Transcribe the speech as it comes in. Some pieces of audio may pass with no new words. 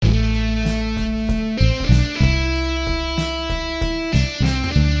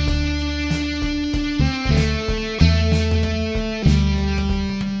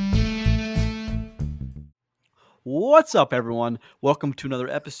What's up, everyone? Welcome to another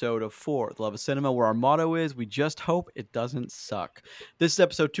episode of For the Love of Cinema, where our motto is, we just hope it doesn't suck. This is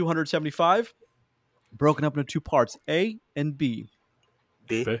episode 275, broken up into two parts, A and B.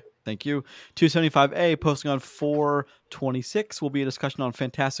 B. Thank you. 275A, posting on 426, will be a discussion on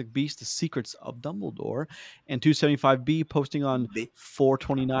Fantastic Beasts, The Secrets of Dumbledore. And 275B, posting on B.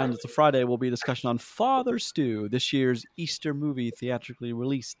 429, it's a Friday, will be a discussion on Father Stew, this year's Easter movie theatrically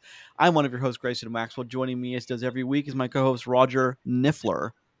released. I'm one of your hosts, Grayson Maxwell. Joining me, as does every week, is my co-host, Roger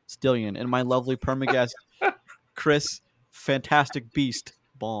Niffler Stillion, and my lovely perma-guest, Chris Fantastic Beast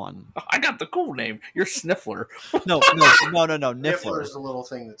Bond. I got the cool name. You're Sniffler. No, Niffler. Niffler is the little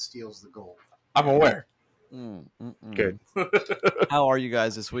thing that steals the gold. I'm aware. Good. How are you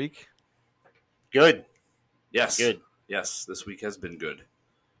guys this week? Good. Yes. Good. Yes, this week has been good.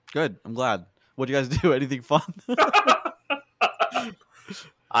 Good. I'm glad. What do you guys do? Anything fun?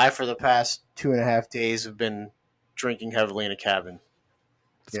 I, for the past 2.5 days, have been drinking heavily in a cabin.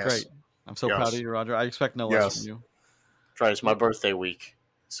 That's great. I'm so Yes. proud of you, Roger. I expect no less Yes. from you. Right, it's my birthday week,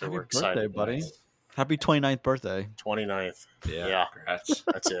 so Happy we're excited. birthday, buddy. Happy 29th birthday. 29th. Yeah. Yeah. Congrats.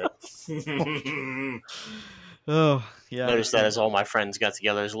 That's it. Oh, yeah. Notice that as all my friends got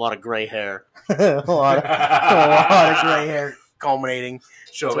together, there's a lot of gray hair. a lot of gray hair culminating.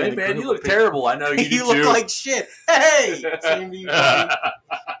 Show, So hey the man, you group look of terrible. I know you do You look too. like shit. Hey! Same to you, buddy.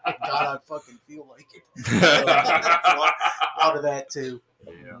 God, I fucking feel like it. A lot of that, too.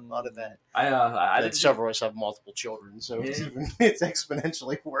 Yeah. A lot of that. I And didn't. several of us have multiple children, so it's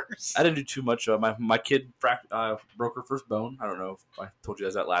exponentially worse. I didn't do too much. My kid broke her first bone. I don't know if I told you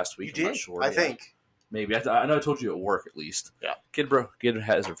guys that last week. You I'm did? not sure. I Yeah. think. Maybe. I know I told you at work at least. Yeah. Kid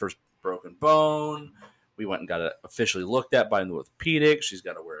has her first broken bone. We went and got it officially looked at by an orthopedic. She's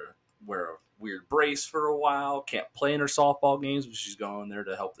got to wear a weird brace for a while. Can't play in her softball games, but she's going there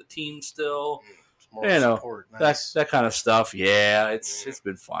to help the team still. Moral You know, support. Nice. That kind of stuff. Yeah, it's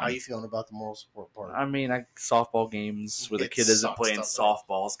been How fun. you feeling about the moral support part? I mean, softball games where the It kid isn't sucks, playing doesn't it?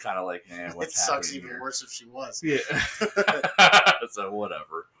 softball is kind of like, what's It sucks happening even here? worse if she was. Yeah. So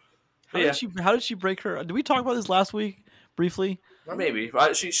whatever. How did she break her? Did we talk about this last week briefly? Maybe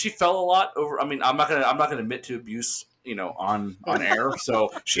she fell a lot over. I mean, I'm not gonna admit to abuse, on air. So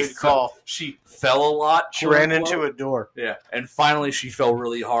Good call. She fell a lot. She ran into a door. Yeah, and finally she fell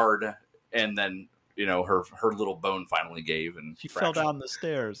really hard, and then her little bone finally gave, and She fell down the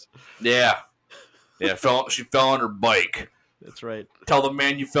stairs. Yeah. She fell on her bike. That's right. Tell the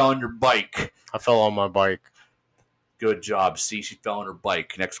man you fell on your bike. I fell on my bike. Good job. See, she fell on her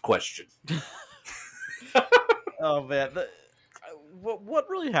bike. Next question. Oh, man. What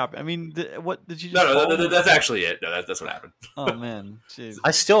really happened? I mean, what did you just No, that's actually it. No, that's what happened. Oh, man. Jeez.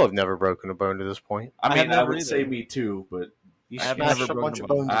 I still have never broken a bone to this point. I I mean, have I never would either. say me too, but You I have smashed never a broken bunch a of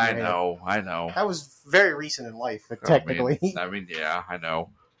bone. bones. in I your head. know. That was very recent in life, technically. I mean, yeah, I know.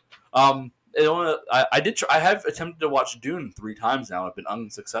 I have attempted to watch Dune 3 times now. I've been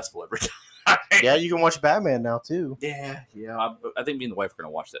unsuccessful every time. Yeah, you can watch Batman now, too. Yeah. I think me and the wife are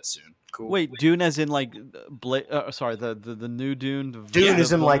gonna watch that soon. Cool. Wait, Dune as in like the new Dune. Dune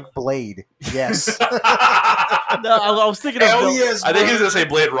is in, like, Blade. Yes. No, I was thinking of Hell yes, I think he was bro. gonna say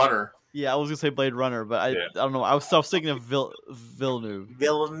Blade Runner. Yeah, I was gonna say Blade Runner, but I don't know. I was thinking of Villeneuve.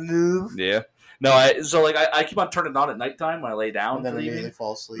 Villeneuve. Yeah. No, I keep on turning it on at nighttime when I lay down. And then for the immediately evening.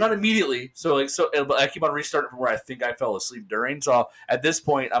 fall asleep. Not immediately. But I keep on restarting from where I think I fell asleep during. So at this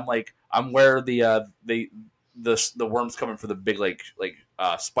point, I'm where the worms coming for the big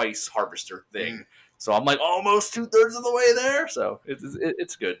spice harvester thing. So I'm like almost 2/3 of the way there. So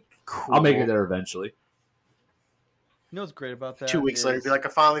it's good. Cool. I'll make it there eventually. You know what's great about that? 2 weeks later, be like, I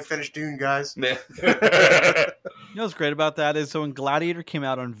finally finished Dune, guys. Yeah. You know what's great about that is so when Gladiator came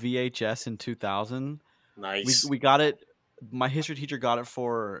out on VHS in 2000, Nice. we got it. My history teacher got it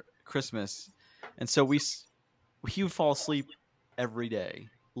for Christmas, and so he would fall asleep every day,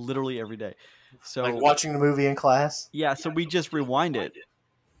 literally every day. So Like watching the movie in class. yeah, so we just rewind it,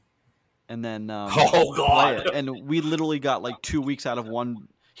 and then Oh play God. it, and we literally got like 2 weeks out of one.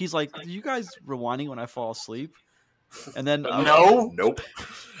 He's like, "Are you guys rewinding when I fall asleep?" And then No. Nope.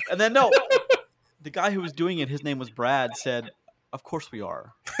 and then no, the guy who was doing it, his name was Brad, said, "Of course we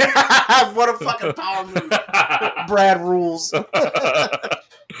are." What a fucking power move. Brad rules.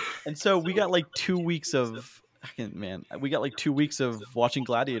 And so we got like 2 weeks of we got like 2 weeks of watching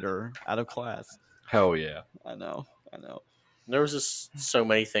Gladiator out of class. Hell yeah. I know. There was just so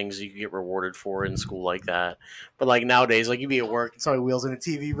many things you could get rewarded for in school like that. But like nowadays, like you'd be at work and somebody wheels in a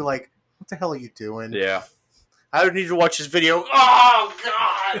TV, you'd be like, what the hell are you doing? Yeah. I don't need to watch this video. Oh,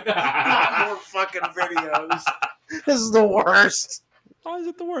 God! Not more fucking videos. This is the worst. Why is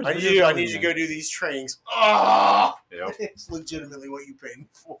it the worst? I Videos need you are to everything. go do these trainings. Oh, Yep. it's legitimately what you paid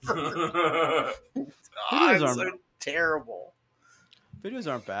for. Videos It's aren't- so terrible. Videos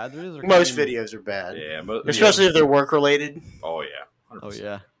aren't bad. Videos are Most kind of- videos are bad, Yeah, but especially if they're work related. Oh yeah. 100%. Oh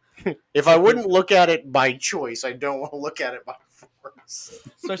yeah. If I wouldn't look at it by choice, I don't want to look at it by force.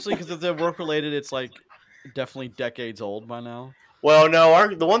 Especially because if they're work related, it's like definitely decades old by now. Well,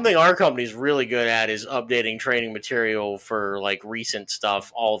 no, the one thing our company's really good at is updating training material for like recent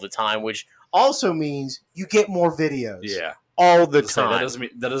stuff all the time, which also means you get more videos. Yeah. All the So time.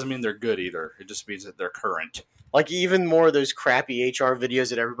 that doesn't mean they're good either. It just means that they're current. Like even more of those crappy HR videos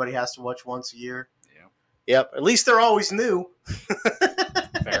that everybody has to watch once a year. Yeah. Yep. At least they're always new.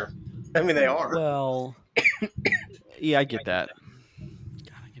 Fair. I mean, they are. Well, yeah, I get that.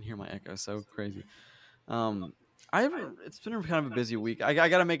 God, I can hear my echo. So crazy. It's been kind of a busy week. I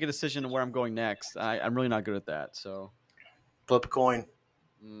got to make a decision on where I'm going next. I'm really not good at that. So, Flip a coin,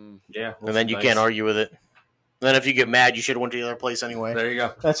 Yeah. and then you can't argue with it. Then if you get mad, you should have went to the other place anyway. There you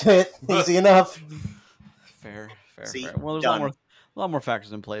go. That's it. Easy enough. fair. See, Well, there's done. a lot more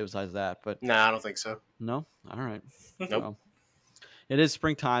factors in play besides that. But Nah, I don't think so. no, all right. Nope. Well, it is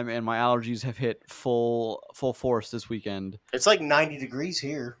springtime, and my allergies have hit full force this weekend. It's like 90 degrees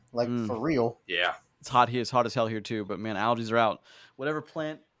here, like for real. Yeah. It's hot here. It's hot as hell here too. But man, allergies are out. Whatever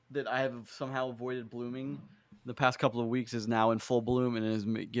plant that I have somehow avoided blooming the past couple of weeks is now in full bloom and is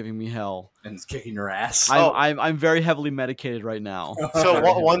giving me hell. And it's kicking your ass. I'm very heavily medicated right now.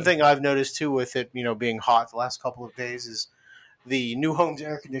 So one thing I've noticed too with it, being hot the last couple of days is the new home's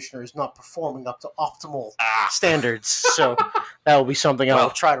air conditioner is not performing up to optimal standards. So that will be something I'll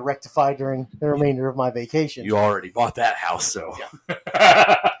try to rectify during the remainder of my vacation. You already bought that house, so.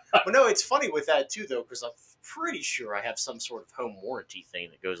 But no, it's funny with that too, though, because I'm pretty sure I have some sort of home warranty thing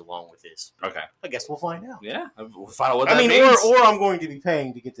that goes along with this. Okay. I guess we'll find out. Yeah. We'll find out what that means. or I'm going to be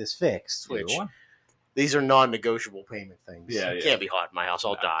paying to get this fixed, Either which one. these are non-negotiable payment things. Yeah, It yeah. can't be hot in my house.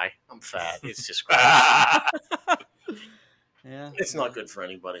 I'll die. I'm fat. It's just Yeah, it's not good for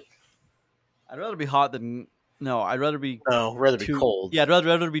anybody. I'd rather be hot than no. I'd rather be No, rather be too cold. Yeah, I'd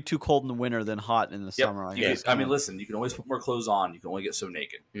rather be too cold in the winter than hot in the Yep. summer. I mean, listen, you can always put more clothes on. You can only get so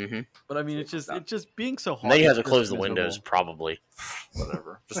naked. Mm-hmm. but I mean, it's just being so hot. And then you have to it's close just the windows, miserable. probably.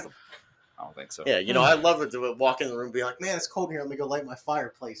 Whatever. I don't think so. Yeah, I love it to walk in the room and be like, man, it's cold in here. Let me go light my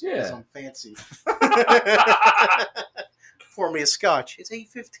fireplace because Yeah. I'm fancy. Pour me a scotch. It's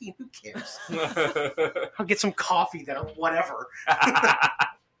 8:15. Who cares? I'll get some coffee then or whatever.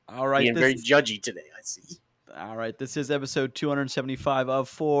 All right, Being very judgy today, I see. All right, this is episode 275 of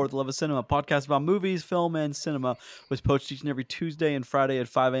For the Love of Cinema, a podcast about movies, film, and cinema, which posts each and every Tuesday and Friday at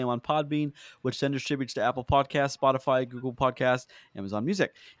 5 a.m. on Podbean, which then distributes to Apple Podcasts, Spotify, Google Podcasts, Amazon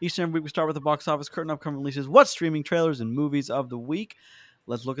Music. Each and every week we start with the box office curtain, upcoming releases, what streaming trailers and movies of the week.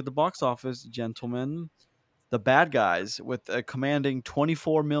 Let's look at the box office, gentlemen. The Bad Guys, with a commanding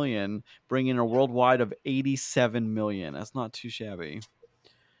 24 million, bringing a worldwide of 87 million. That's not too shabby.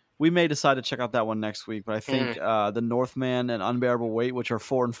 We may decide to check out that one next week, but I think The Northman and Unbearable Weight, which are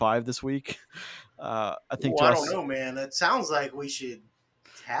 4 and 5 this week, I think. Well, I don't know, man. It sounds like we should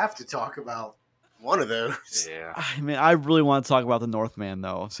have to talk about one of those. Yeah. I mean, I really want to talk about The Northman,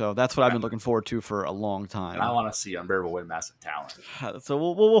 though, so that's what I've been looking forward to for a long time. And I want to see Unbearable Weight of Massive Talent. So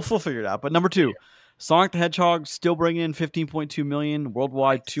we'll figure it out. But number 2, Sonic the Hedgehog still bringing in 15.2 million,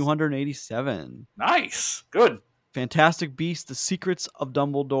 worldwide 287. Nice. Good. Fantastic Beasts: The Secrets of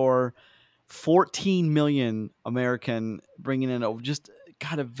Dumbledore, 14 million American, bringing in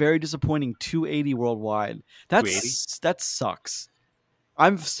a very disappointing 280 worldwide. That sucks.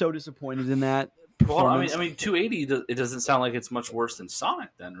 I'm so disappointed in that Well, performance. I mean, 280. It doesn't sound like it's much worse than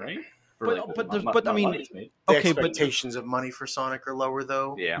Sonic, then, right? The expectations of money for Sonic are lower,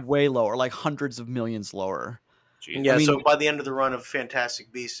 though. Yeah, way lower, like hundreds of millions lower. Jeez. Yeah, I mean- so by the end of the run of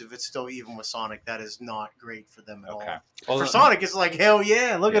Fantastic Beasts, if it's still even with Sonic, that is not great for them at Okay. all. Well, For Sonic, it's like, hell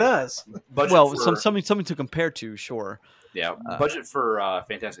yeah, look at us. budget Well, for, something to compare to, sure. yeah, budget for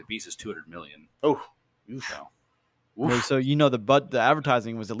Fantastic Beasts is 200 million. Oh, So, So the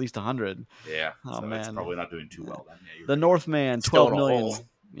advertising was at least 100. yeah, Oh, so it's man. probably not doing too well then. Yeah, you're The right. Northman, Still 12 in a million. hole.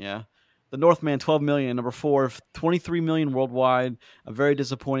 Yeah. The Northman, 12 million. Number 4, 23 million worldwide. A very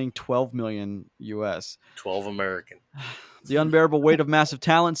disappointing 12 million US. 12 American. The Unbearable Weight of Massive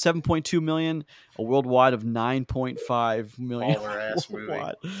Talent, 7.2 million. A worldwide of 9.5 million. Baller ass movie.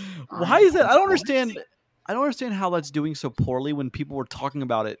 Worldwide. Why is that? I don't understand. I don't understand how that's doing so poorly when people were talking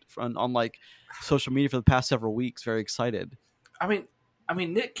about it on like social media for the past several weeks. Very excited. I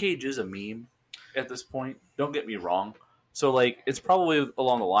mean, Nick Cage is a meme at this point. Don't get me wrong. So, like, it's probably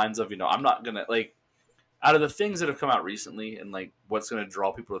along the lines of, I'm not gonna out of the things that have come out recently and like what's going to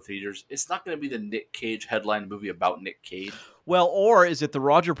draw people to theaters, it's not going to be the Nick Cage headline movie about Nick Cage. Well, or is it the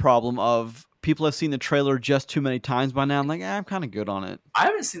Roger problem of people have seen the trailer just too many times by now? I'm like, I'm kind of good on it. I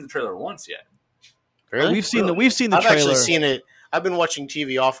haven't seen the trailer once yet. Really? We've seen the I've trailer. actually seen it. I've been watching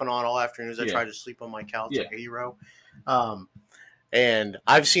TV off and on all afternoon as I try to sleep on my couch like a hero. And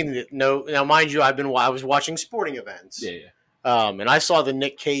I've seen it. No, now mind you, I was watching sporting events. Yeah. And I saw the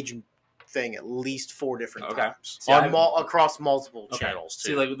Nick Cage thing at least 4 different times across multiple channels too.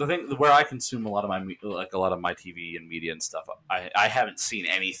 See, like the thing where I consume a lot of my TV and media and stuff, I haven't seen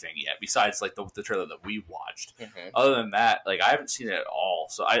anything yet besides like the trailer that we watched. Mm-hmm. Other than that, like I haven't seen it at all.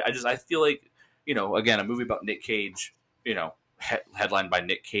 So I feel like, you know, again, a movie about Nick Cage, you know, headlined by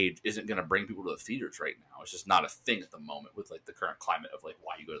Nick Cage isn't going to bring people to the theaters right now. It's just not a thing at the moment with like the current climate of like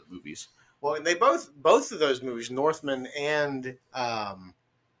why you go to the movies. Well, and they both of those movies, Northman and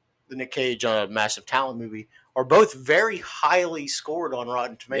the Nick Cage Massive Talent movie, are both very highly scored on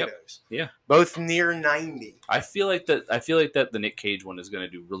Rotten Tomatoes. Yep. Yeah, both near 90. I feel like that the Nick Cage one is going to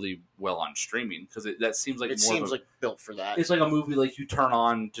do really well on streaming because that seems like like built for that. It's like a movie like you turn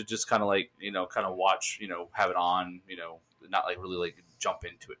on to just kind of like, you know, kind of watch, you know, have it on, you know, not like really like jump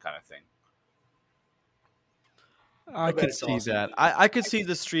into it kind of thing. I could see that. I could see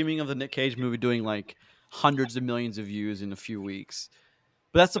the streaming of the Nick Cage movie doing like hundreds of millions of views in a few weeks.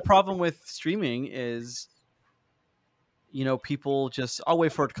 But that's the problem with streaming is, you know, people just, I'll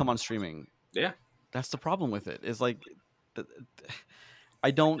wait for it to come on streaming. Yeah. That's the problem with it. Is like,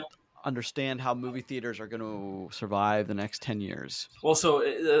 I don't understand how movie theaters are going to survive the next 10 years. Well,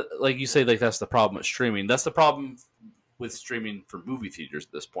 so like you say, like that's the problem with streaming. That's the problem with streaming for movie theaters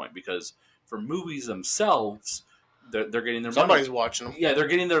at this point, because for movies themselves, they're getting their somebody's money. Watching them. Yeah, they're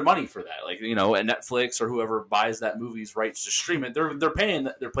getting their money for that. Like, you know, and Netflix or whoever buys that movie's rights to stream it, they're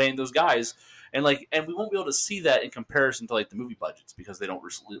paying those guys, and we won't be able to see that in comparison to like the movie budgets because they don't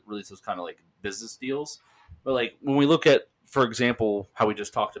release those kind of like business deals. But like when we look at, for example, how we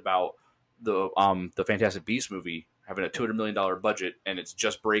just talked about the Fantastic Beasts movie having a $200 million budget and it's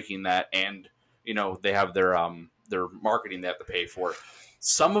just breaking that, and you know they have their marketing they have to pay for.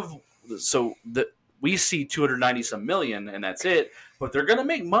 We see 290 some million and that's it, but they're going to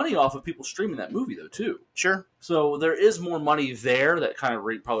make money off of people streaming that movie though too. Sure. So there is more money there that kind of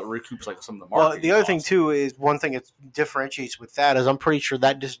probably recoups like some of the marketing. Well, the other thing too is one thing that differentiates with that is I'm pretty sure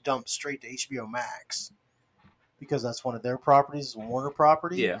that just dumps straight to HBO Max because that's one of their properties, it's a Warner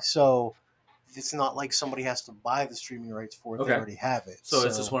property. Yeah. So it's not like somebody has to buy the streaming rights for it; they already have it. So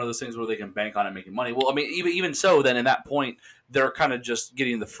it's just one of those things where they can bank on it making money. Well, I mean, even so, then at that point, they're kind of just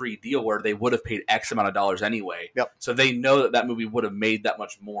getting the free deal where they would have paid X amount of dollars anyway. Yep. So they know that movie would have made that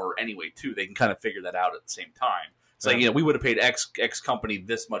much more anyway, too. They can kind of figure that out at the same time. It's like, you know, we would have paid X company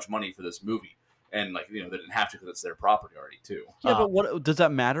this much money for this movie. And, like, you know, they didn't have to because it's their property already, too. Yeah, but what does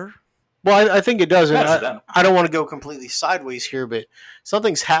that matter? Well, I think it does. I don't want to go completely sideways here, but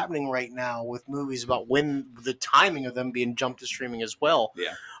something's happening right now with movies about when the timing of them being jumped to streaming as well.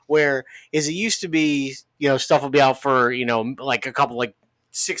 Yeah. Where is it used to be, you know, stuff will be out for, you know, like a couple, like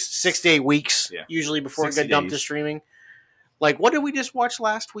 6 to 8 weeks, usually before it got dumped to streaming. Like, what did we just watch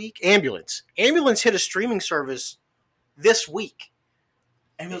last week? Ambulance. Ambulance hit a streaming service this week.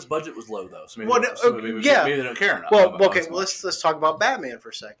 Ambulance budget was low though, so maybe, maybe they don't care enough. Well, okay, well, let's talk about Batman for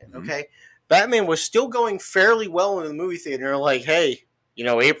a second. Mm-hmm. Okay, Batman was still going fairly well in the movie theater. Like, hey, you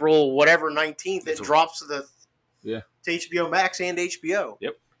know, April 19th, it drops to HBO Max and HBO.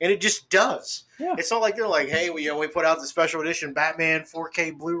 Yep, and it just does. Yeah, it's not like they're like, hey, we put out the special edition Batman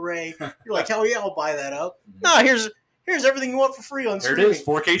 4K Blu-ray. You're like, hell yeah, I'll buy that up. Mm-hmm. No, here's everything you want for free on streaming. There it is,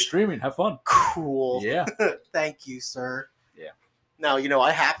 4K streaming. Have fun. Cool. Yeah. Thank you, sir. Yeah. Now, you know,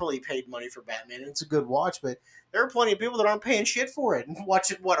 I happily paid money for Batman, and it's a good watch, but there are plenty of people that aren't paying shit for it and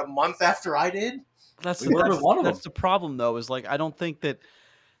watch it, a month after I did? That's the problem, though, is like, I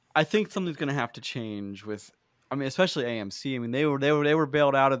think something's going to have to change with, I mean, especially AMC. I mean, they were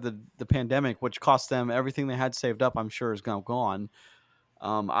bailed out of the pandemic, which cost them everything they had saved up, I'm sure, is now gone.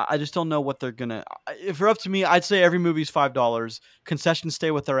 I just don't know what they're going to, if you're up to me, I'd say every movie's $5. Concessions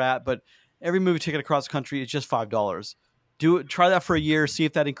stay what they're at, but every movie ticket across the country is just $5. Try that for a year. See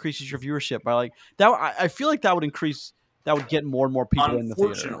if that increases your viewership by like that. I feel like that would increase. That would get more and more people in the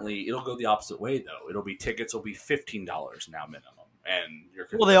theater. Unfortunately, it'll go the opposite way though. Tickets will be $15 now minimum, and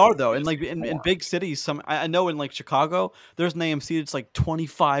they are though. And like in big cities, I know in like Chicago, there's an AMC that's like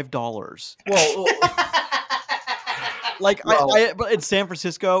 $25. Well, but in San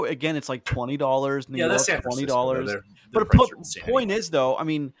Francisco, again, it's like $20. That's San Francisco. $20. But the point is though, I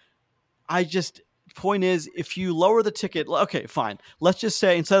mean, point is, if you lower the ticket, okay, fine. Let's just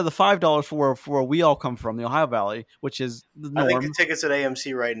say instead of the $5 for where we all come from, the Ohio Valley, which is the I think norm. the tickets at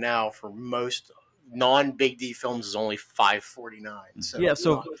AMC right now for most non-Big D films is only $5.49. So Yeah,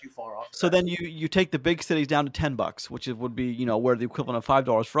 so- not too far off. So then you take the big cities down to $10, which would be where the equivalent of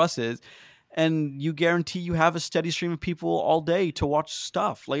 $5 for us is, and you guarantee you have a steady stream of people all day to watch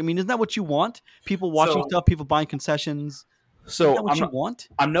stuff. Like, I mean, isn't that what you want? People watching So- stuff, people buying concessions. Isn't So that what you want?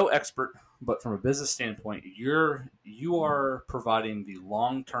 I'm no expert, but from a business standpoint, you are providing the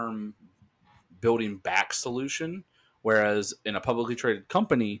long-term building back solution, whereas in a publicly traded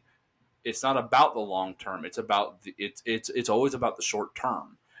company, it's not about the long term. It's about it's always about the short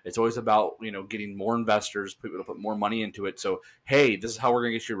term. It's always about getting more investors, people to put more money into it. So hey, this is how we're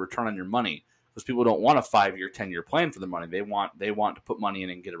going to get you a return on your money, because people don't want a 5-year, 10-year plan for the money. They want to put money in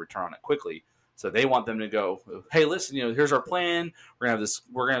and get a return on it quickly. So they want them to go, hey, listen, here's our plan. We're gonna have this.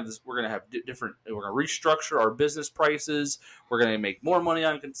 We're gonna have different. We're gonna restructure our business prices. We're gonna make more money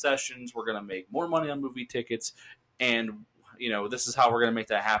on concessions. We're gonna make more money on movie tickets, and this is how we're gonna make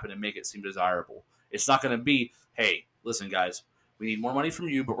that happen and make it seem desirable. It's not gonna be, hey, listen, guys, we need more money from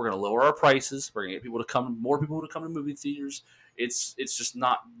you, but we're gonna lower our prices. We're gonna get more people to come to movie theaters. It's just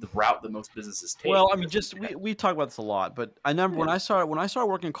not the route that most businesses take. Well, I mean, we talk about this a lot, but I remember when I started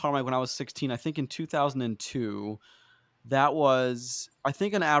working in Carmike when I was 16. I think in 2002, that was, I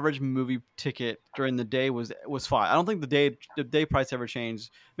think, an average movie ticket during the day was $5. I don't think the day price ever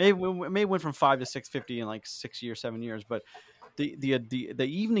changed. Maybe it went from $5 to $6.50 in like 6 years, 7 years, but the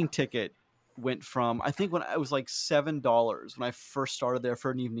evening ticket went from, I think, when it was like $7 when I first started there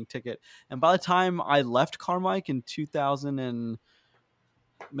for an evening ticket, and by the time I left Carmike in 2000 and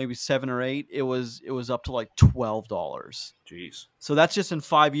maybe 7 or 8, it was up to like $12. Jeez. So that's just in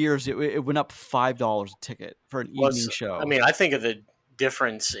 5 years. It went up $5 a ticket for an evening show. I mean, I think of the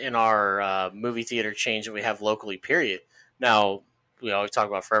difference in our movie theater chains that we have locally. Period. Now, we always talk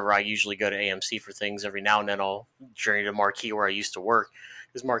about forever. I usually go to AMC for things. Every now and then I'll journey to Marquee where I used to work,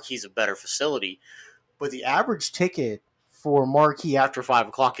 because Marquee's a better facility. But the average ticket for Marquee after 5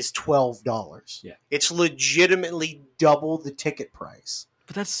 o'clock is $12. Yeah. It's legitimately double the ticket price.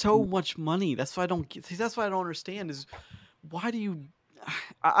 But that's so much money. That's why I don't get. See, that's why I don't understand is why do you?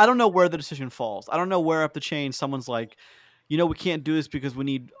 I don't know where the decision falls. I don't know where up the chain someone's like, we can't do this because we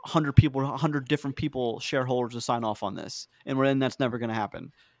need 100 people, 100 different people, shareholders to sign off on this, and that's never going to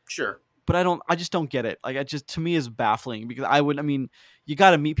happen. Sure. But I just don't get it. Like, to me is baffling, because you got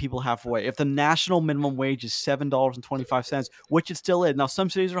to meet people halfway. If the national minimum wage is $7.25, which it still is. Now some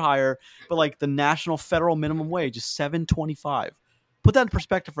cities are higher, but like the national federal minimum wage is $7.25. Put that in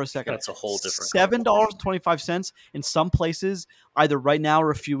perspective for a second. That's a whole different $7.25 in some places, either right now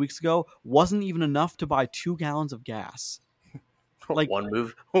or a few weeks ago, wasn't even enough to buy 2 gallons of gas. Like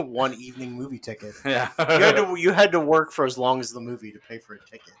one evening movie ticket. Yeah. You had to work for as long as the movie to pay for a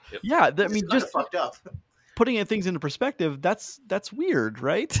ticket. Yeah, I It's mean, kinda just fucked up. putting things into perspective, that's weird,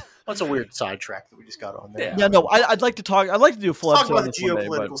 right? That's a weird sidetrack that we just got on there. Yeah, no, I'd like to do a full Talk episode about on the this one day,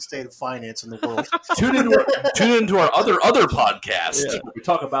 geopolitical but state of finance in the world. Tune into our other podcast. Yeah. Where we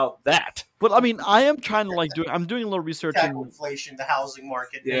talk about that. But I mean, I am trying to I'm doing a little research. Tackle inflation, the housing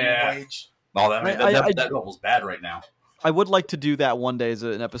market, Yeah. minimum wage. Oh, that I- that level's bad right now. I would like to do that one day as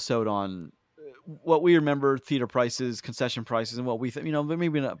an episode on what we remember theater prices, concession prices, and what we think.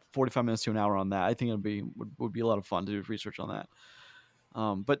 Maybe in 45 minutes to an hour on that. I think would be a lot of fun to do research on that.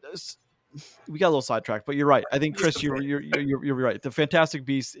 But we got a little sidetracked. But you're right. I think, Chris, you're right. The Fantastic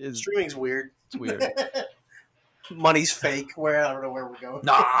Beasts is Streaming's weird. it's weird. Money's fake. I don't know where we're going.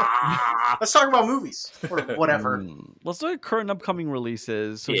 Nah. Let's talk about movies or whatever. Let's look at current upcoming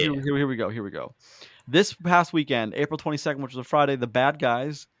releases. So Yeah. here we go. This past weekend, April 22nd, which was a Friday, The Bad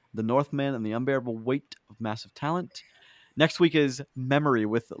Guys, The Northman, and The Unbearable Weight of Massive Talent. Next week is Memory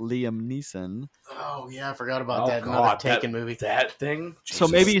with Liam Neeson. Oh yeah, I forgot about Oh, that. God, Another Taken movie. That thing. So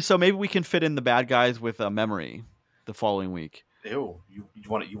Jesus. maybe we can fit in The Bad Guys with Memory the following week. Ew. You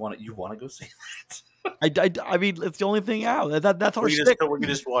want to go see that? I mean, it's the only thing out. That's our We stick. can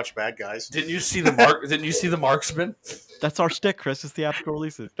just watch Bad Guys. Didn't you see the Marksman? That's our stick, Chris. It's theatrical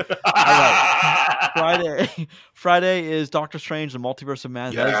releases. Friday is Doctor Strange: The Multiverse of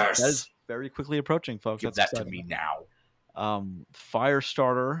Madness. Yes. That is very quickly approaching, folks. Give That's that to exciting. me now.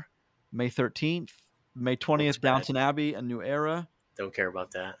 Firestarter, May 13th. May 20th, Looks bad. Downton Abbey: A New Era. Don't care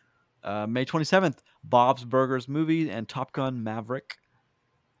about that. May 27th, Bob's Burgers movie and Top Gun Maverick.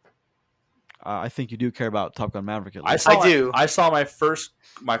 I think you do care about Top Gun Maverick at least. I do. I saw my first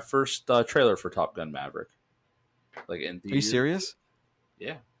trailer for Top Gun Maverick. Like in Are you serious?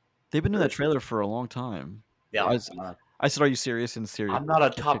 Yeah. They've been doing that trailer for a long time. Yeah. I said, "Are you serious?" And serious. I'm not a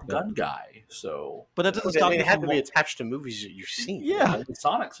Top Gun guy, So, But that doesn't I stop mean, you it had from to be attached to movies that you've seen. Yeah. only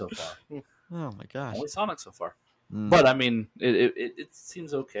Sonic so far. Oh my gosh. Only Sonic so far. Mm. But I mean, it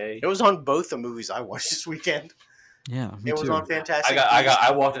seems okay. It was on both the movies I watched this weekend. Yeah, me It was too. on Fantastic.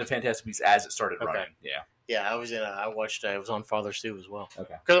 I walked into Fantastic Beasts as it started Okay. running. Yeah. Yeah, I was in. I watched. It was on Father's Stew as well.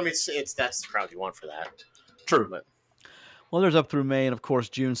 Okay. Because I mean, it's that's the crowd you want for that. True. But Well, there's up through May, and of course,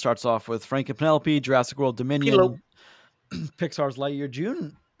 June starts off with Frank and Penelope, Jurassic World Dominion, Pixar's Lightyear.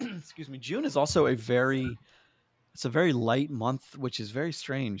 June, excuse me, June is also a very light month, which is very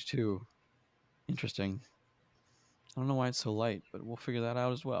strange too. Interesting. I don't know why it's so light, but we'll figure that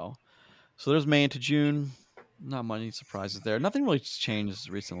out as well. So there's May into June. Not many surprises there. Nothing really changed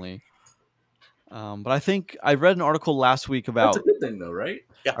recently. But I think I read an article last week about. That's a good thing, though, right?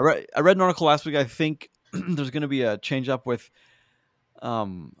 Yeah. I read an article last week. I think there's going to be a change up with.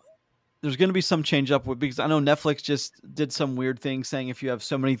 There's going to be some change up with because I know Netflix just did some weird thing saying if you have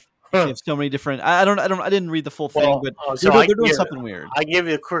so many. You have so many different. I didn't read the full thing, but they're doing something weird. I give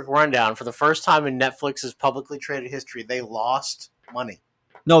you a quick rundown. For the first time in Netflix's publicly traded history, they lost money.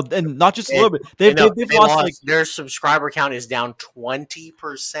 No, and not just a little bit. They've lost like their subscriber count is down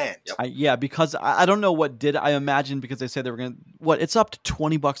 20%. yeah, because I don't know what did. I imagine because they said they were going to. It's up to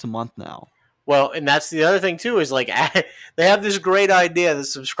 $20 a month now. Well, and that's the other thing too is like they have this great idea. The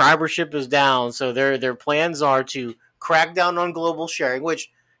subscribership is down, so their plans are to crack down on global sharing,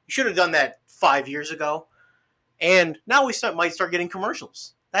 which you should have done that 5 years ago. And now we might start getting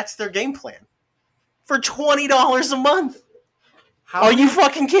commercials. That's their game plan for $20 a month. Are you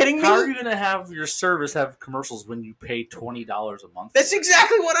fucking kidding me? How are you going to have your service have commercials when you pay $20 a month? That's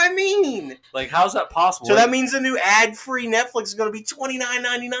exactly what I mean. Like, how's that possible? So that means the new ad-free Netflix is going to be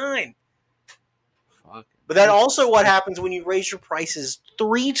 $29.99. Fuck. But that also what happens when you raise your prices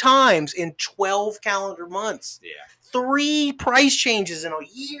 3 times in 12 calendar months. Yeah. 3 price changes in a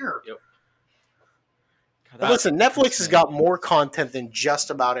year. Yep. Now listen, Netflix has got more content than just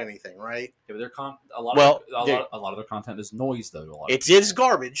about anything, right? Yeah, but a lot of their content is noise, though. It is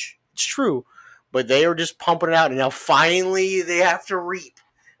garbage. It's true. But they are just pumping it out, and now finally they have to reap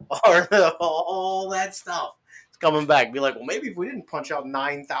all that stuff. It's coming back. Be like, well, maybe if we didn't punch out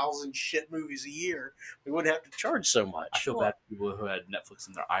 9,000 shit movies a year, we wouldn't have to charge so much. I feel bad for people who had Netflix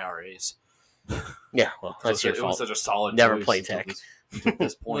in their IRAs. Yeah, well, that's your fault. It was such a solid. Never play tech. At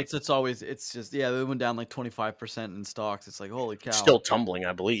this point, it's just it went down like 25% in stocks. It's like holy cow. Still tumbling,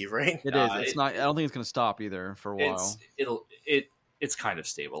 I believe, right? It is. It's not. I don't think it's going to stop either for a while. It's kind of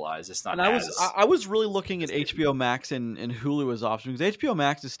stabilized. It's not. And I was really looking at HBO Max and Hulu as options because HBO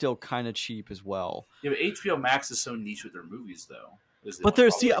Max is still kind of cheap as well. Yeah, but HBO Max is so niche with their movies, though.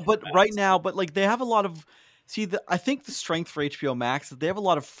 Right now, like they have a lot of. I think the strength for HBO Max is they have a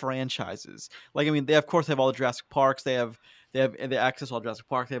lot of franchises. Like, I mean, they of course have all the Jurassic Parks. They have access to all Jurassic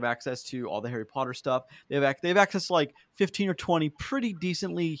Park. They have access to all the Harry Potter stuff. They have access to like 15 or 20 pretty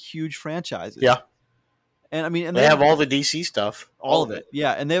decently huge franchises. Yeah. And I mean, and they have all the DC stuff, all of it.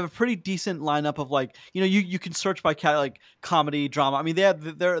 Yeah, and they have a pretty decent lineup of like, you can search by like comedy, drama. I mean, they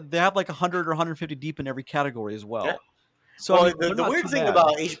have like 100 or 150 deep in every category as well. Yeah. So well, I mean, the weird thing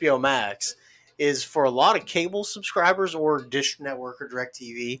about HBO Max is for a lot of cable subscribers or Dish Network or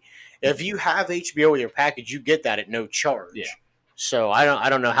DirecTV, if you have HBO with your package, you get that at no charge. Yeah. So I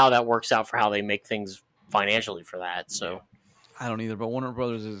don't know how that works out for how they make things financially for that. So I don't either. But Warner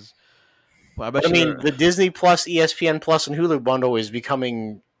Brothers is. Well, the Disney Plus, ESPN Plus, and Hulu bundle is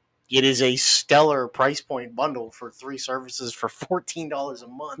becoming. It is a stellar price point bundle for 3 services for $14 a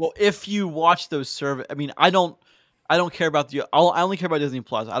month. Well, if you watch those services, I mean, I don't care about I only care about Disney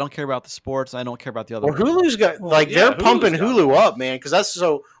Plus. I don't care about the sports. I don't care about the other. Well, Hulu's got they're pumping Hulu up, man, because that's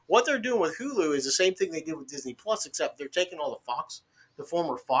so. What they're doing with Hulu is the same thing they did with Disney Plus, except they're taking all the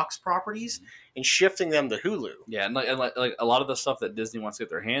former Fox properties, and shifting them to Hulu. Yeah, and like a lot of the stuff that Disney wants to get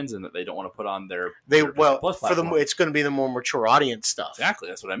their hands in that they don't want to put on their Plus platform. It's going to be the more mature audience stuff. Exactly,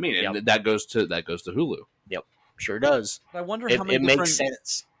 that's what I mean, and that goes to Hulu. Yep, sure does. I wonder how many. It makes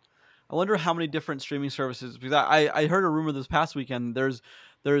sense. I wonder how many different streaming services, because I heard a rumor this past weekend.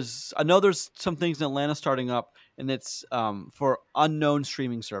 I know there's some things in Atlanta starting up, and it's for unknown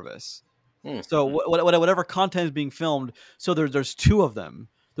streaming service. So whatever content is being filmed, so there's 2 of them.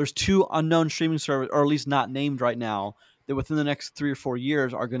 There's 2 unknown streaming service, or at least not named right now, that within the next 3 or 4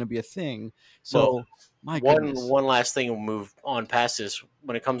 years are going to be a thing. So one last thing, we'll move on past this.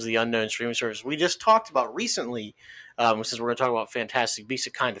 When it comes to the unknown streaming service, we just talked about recently, since we're going to talk about Fantastic Beasts,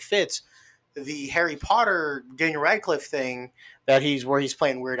 it kind of fits the Harry Potter Daniel Radcliffe thing where he's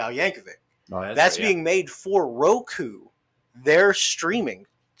playing Weird Al Yankovic. Oh, that's being made for Roku, their streaming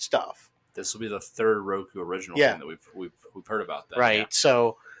stuff. This will be the 3rd Roku original thing that we've heard about. That, right. Yeah.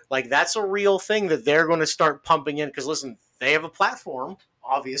 So Like, that's a real thing that they're going to start pumping in. Because, listen, they have a platform,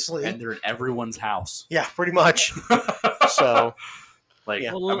 obviously. And they're in everyone's house. Yeah, pretty much. So, like,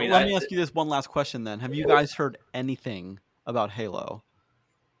 Yeah. Well, let me ask you this one last question then. Have you guys heard anything about Halo?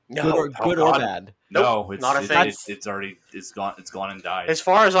 no. Good or bad? no, Nope, it's not a thing. It's already gone and died. As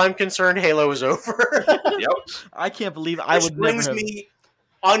far as I'm concerned, Halo is over. Yep. I can't believe I Which would never brings have. me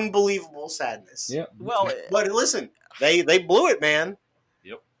unbelievable sadness. Yep. Well, But listen, they blew it, man.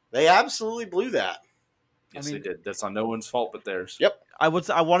 Yep. They absolutely blew that. Yes, I they mean- did. That's on no one's fault but theirs. Yep. I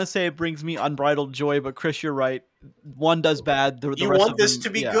want to say it brings me unbridled joy, but Chris, you're right. One does bad. The You rest want of this them- to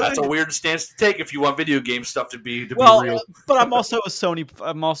be yeah. good? That's a weird stance to take if you want video game stuff to be Well, real. but I'm also a Sony.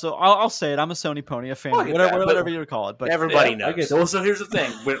 I'll say it. I'm a Sony pony, a fan, Well, I get whatever, that, but- whatever you call it. But Everybody I knows. get that. Well, so here's the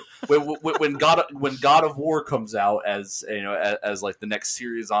thing: when God of War comes out as as like the next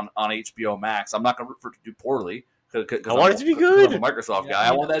series on HBO Max, I'm not going to root for it to do poorly. I want it to be good. I'm a Microsoft Yeah, guy. I I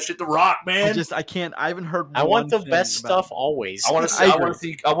mean, want that shit to rock, man. I can't. I haven't heard. I want one the thing best about stuff always. I want to see. I I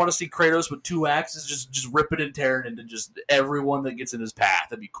agree. want to see Kratos with 2 axes, just ripping and tearing into just everyone that gets in his path.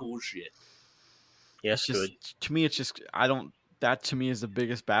 That'd be cool shit. Yes, It's just to me, it's just I don't. That to me is the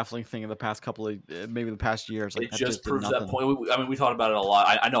biggest baffling thing in the past couple of maybe the past years. Like It that just did proves that nothing. point. We talked about it a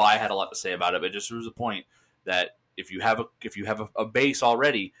lot. I know I had a lot to say about it, but it just proves the point that if you have a base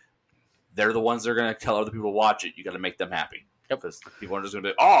already, they're the ones that are going to tell other people to watch it. You got to make them happy. Because people are just going to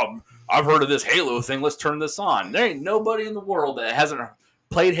be, oh, I've heard of this Halo thing. Let's turn this on. There ain't nobody in the world that hasn't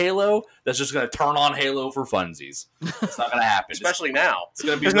played Halo that's just going to turn on Halo for funsies. It's not going to happen. Especially now. It's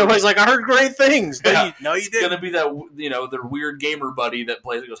going to be Because nobody's like, I heard great things. Yeah. No, you it's didn't. going to be that their weird gamer buddy that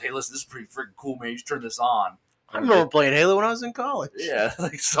plays. That goes, hey, listen, this is pretty freaking cool, man. You should turn this on. I remember playing Halo when I was in college. Yeah,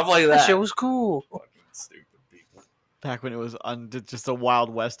 like stuff like That that. shit was cool. Fucking stupid people. Back when it was just a wild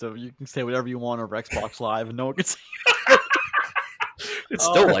west of you can say whatever you want over Xbox Live and no one can say. It's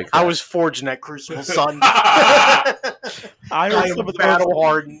still like that. I was forged in that crucible, son. I I heard am some of the battle most,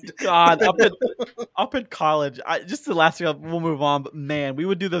 hardened. God up in college. Just the last thing we'll move on. But man, we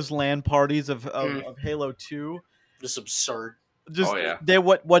would do those LAN parties of Halo 2. Just absurd. Just Oh, yeah. they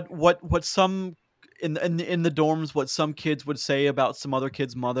what some in the dorms what some kids would say about some other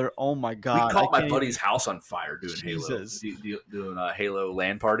kid's mother. Oh my God! We caught I my can't buddy's house on fire doing Jesus. Halo, doing Halo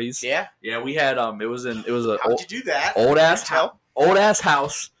LAN parties. Yeah. Yeah, we had it was a How'd you do that? old ass Tell.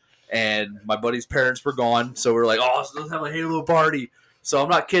 house, and my buddy's parents were gone, so we were like, oh, so let's have a Halo party. So I'm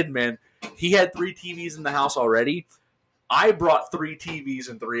not kidding, man. He had 3 TVs in the house already. I brought 3 TVs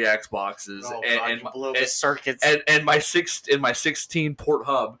and 3 Xboxes, Oh, and, God, and, you blew the circuits. and my 16 port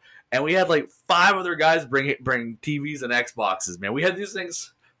hub, and we had like 5 other guys bring TVs and Xboxes. Man, we had these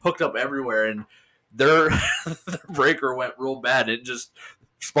things hooked up everywhere, and their breaker went real bad. It just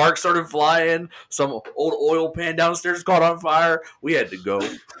sparks started flying. Some old oil pan downstairs caught on fire. We had to go.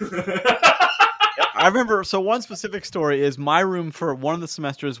 I remember. So one specific story is my room for one of the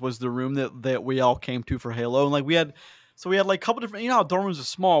semesters was the room that we all came to for Halo, and like we had like a couple different. You know how dorm rooms are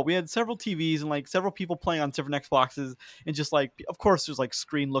small. We had several TVs and like several people playing on different Xboxes, and just like of course there's like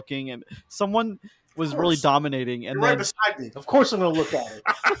screen looking, and someone was really dominating, and You're right then beside me. Of course I'm going to look at it.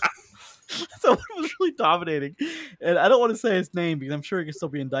 someone was really dominating, and I don't want to say his name because I'm sure he can still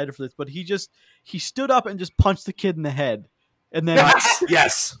be indicted for this, but he stood up and just punched the kid in the head. And then,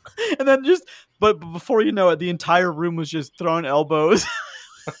 Yes. and then but before you know it, the entire room was just throwing elbows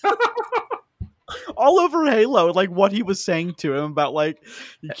all over Halo, like what he was saying to him about like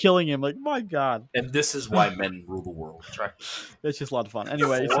killing him. Like, my God, And this is why men rule the world. it's just a lot of fun.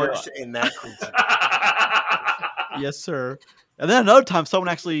 Anyway, so, Forged in that crucible. yes, sir. And then another time, someone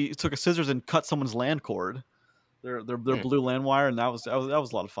actually took a scissors and cut someone's LAN cord, their blue LAN wire, and that was a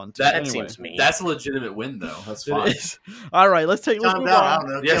lot of fun too. That Anyway, seems mean. That's a legitimate win, though. That's it fine. is. All right, let's Calm move down. I on.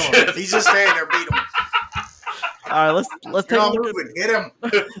 don't know. Yeah, Kill him. He's just standing there. Beat him. All right, let's take You're a not look at moving. Hit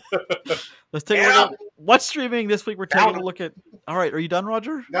him. let's take a Yeah. look at what's streaming this week. We're taking Down. a look at. All right, are you done,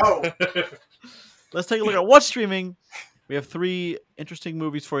 Roger? No. Let's take a look at what's streaming. We have 3 interesting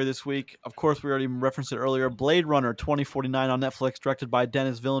movies for you this week. Of course, we already referenced it earlier. Blade Runner 2049 on Netflix, directed by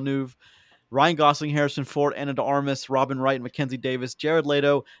Denis Villeneuve. Ryan Gosling, Harrison Ford, Ana de Armas, Robin Wright, and Mackenzie Davis, Jared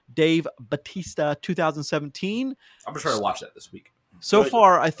Leto, Dave Bautista, 2017. I'm going to try to watch that this week. So Good.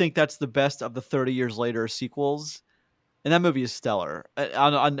 far, I think that's the best of the 30 Years Later sequels. And that movie is stellar.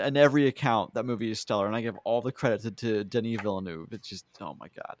 On every account, that movie is stellar. And I give all the credit to Denis Villeneuve. It's just, oh my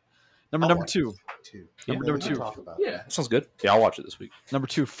God. Number 2. Number two. Yeah, that sounds good. Yeah, I'll watch it this week. Number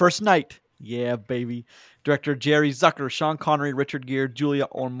 2, First Night. Yeah, baby. Director Jerry Zucker, Sean Connery, Richard Gere, Julia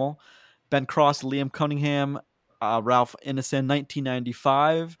Ormond, Ben Cross, Liam Cunningham, Ralph Ineson,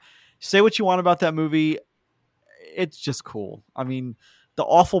 1995. Say what you want about that movie. It's just cool. I mean, the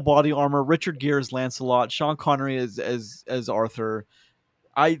awful body armor. Richard Gere as Lancelot. Sean Connery as Arthur.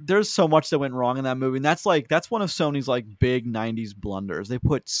 There's so much that went wrong in that movie, and that's one of Sony's like big '90s blunders. They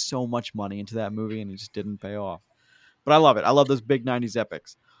put so much money into that movie, and it just didn't pay off. But I love it. I love those big '90s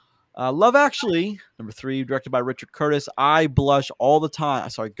epics. Love Actually, number 3, directed by Richard Curtis. I blush all the time.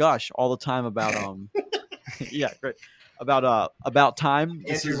 Gush all the time about yeah, great. About Time.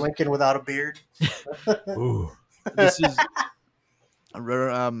 Andrew Lincoln without a beard. Ooh. This is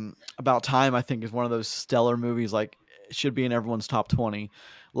About Time. I think is one of those stellar movies. Like, it should be in everyone's top 20.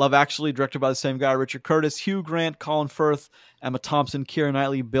 Love Actually, directed by the same guy, Richard Curtis. Hugh Grant, Colin Firth, Emma Thompson, Keira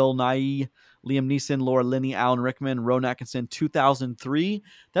Knightley, Bill Nighy, Liam Neeson, Laura Linney, Alan Rickman, Rowan Atkinson. 2003.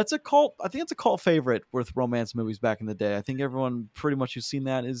 That's a cult. I think it's a cult favorite with romance movies back in the day. I think everyone pretty much who's seen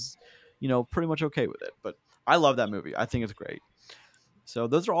that is, pretty much okay with it. But I love that movie. I think it's great. So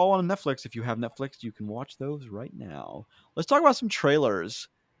those are all on Netflix. If you have Netflix, you can watch those right now. Let's talk about some trailers.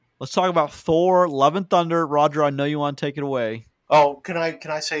 Let's talk about Thor: Love and Thunder. Roger, I know you want to take it away. Oh, can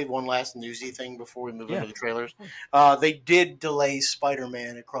I say one last newsy thing before we move into the trailers? They did delay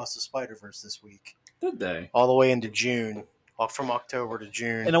Spider-Man Across the Spider-Verse this week. Did they? All the way into June, from October to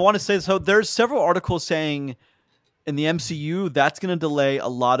June. And I want to say, so there's several articles saying in the MCU that's going to delay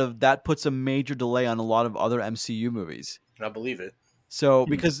that puts a major delay on a lot of other MCU movies. I believe it. So,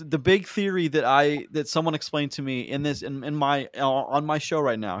 because the big theory that someone explained to me on my show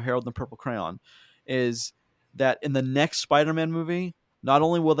right now, Harold and the Purple Crayon, is that in the next Spider-Man movie, not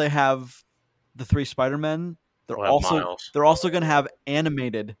only will they have the 3 Spider-Men, they're also going to have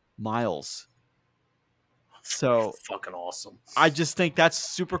animated Miles. So fucking awesome. I just think that's a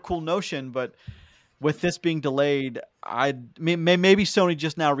super cool notion, but with this being delayed, maybe Sony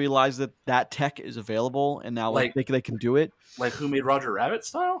just now realized that tech is available, and now they can do it. Like Who Made Roger Rabbit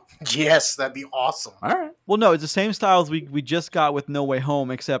style? Yes, that'd be awesome. All right. Well, no, it's the same style as we just got with No Way Home,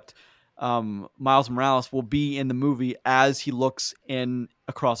 except Miles Morales will be in the movie as he looks in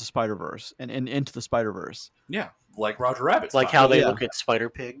Across the Spider-Verse and into the Spider-Verse. Yeah, like Roger Rabbit style. Like how they look at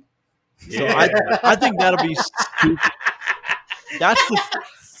Spider-Pig. So I think that'll be stupid.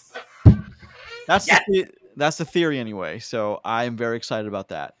 That's the theory anyway. So I am very excited about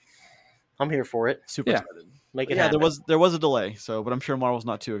that. I'm here for it. Super excited. Make it happen. There was a delay. So, but I'm sure Marvel's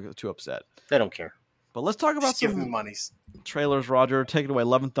not too upset. They don't care. But let's talk about give them monies. Trailers. Roger, take it away.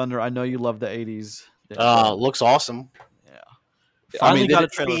 Love and Thunder. I know you love the '80s. Looks awesome. Yeah. Finally got a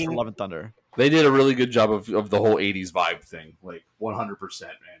trailer for Love and Thunder. They did a really good job of the whole '80s vibe thing. Like 100%,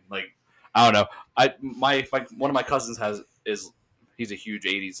 man. Like, I don't know. One of my cousins he's a huge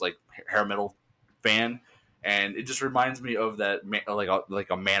 '80s like hair metal fan, and it just reminds me of that like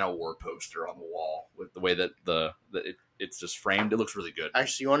a Manowar poster on the wall with the way that it's just framed. It looks really good.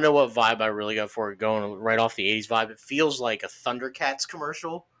 Actually, you want to know what vibe I really got for it going right off the '80s vibe? It feels like a Thundercats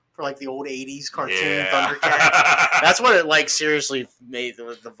commercial for like the old '80s cartoon Thundercats. That's what it like seriously made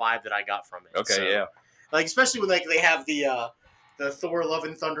the vibe that I got from it. Okay, so, yeah. Like especially when they have the Thor Love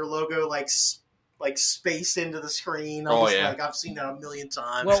and Thunder logo like spaced into the screen. Like I've seen that a million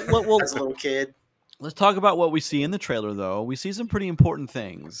times as a little kid. Let's talk about what we see in the trailer, though. We see some pretty important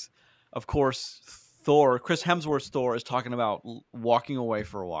things. Of course, Chris Hemsworth's Thor is talking about walking away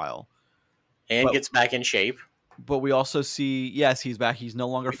for a while. And gets back in shape. But we also see, yes, he's back. He's no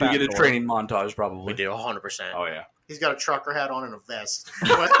longer fat. We get a training montage, probably. We do, 100%. Oh, yeah. He's got a trucker hat on and a vest.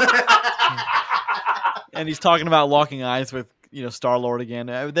 And he's talking about locking eyes with Star-Lord again.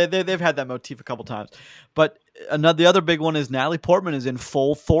 They've had that motif a couple times. But the other big one is Natalie Portman is in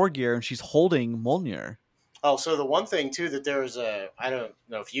full Thor gear, and she's holding Mjolnir. Oh, so the one thing, too, that there's I don't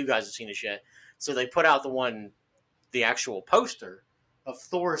know if you guys have seen this yet. So they put out the actual poster of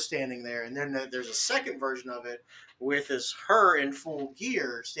Thor standing there, and then there's a second version of it with her in full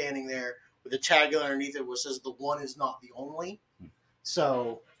gear standing there with a tag underneath it which says the one is not the only.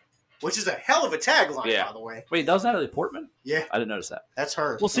 So, which is a hell of a tagline, by the way. Wait, that was Natalie Portman? Yeah. I didn't notice that. That's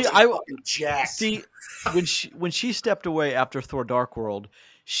her. Well, see, when she stepped away after Thor Dark World,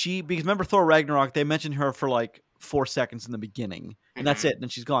 because remember Thor Ragnarok, they mentioned her for like 4 seconds in the beginning, and that's it, and then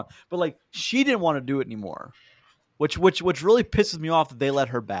she's gone. But like she didn't want to do it anymore. Which really pisses me off that they let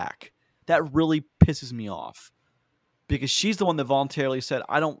her back. That really pisses me off. Because she's the one that voluntarily said,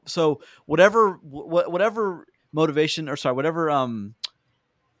 I don't. So whatever motivation, or sorry, whatever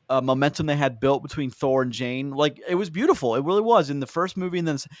momentum they had built between Thor and Jane, like it was beautiful. It really was in the first movie, and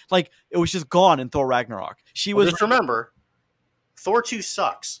then like it was just gone in Thor Ragnarok. Just remember, Thor 2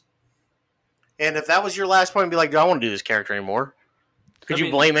 sucks. And if that was your last point, be like, I don't want to do this character anymore. Could you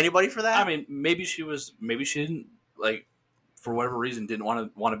blame anybody for that? I mean, maybe she didn't like for whatever reason, didn't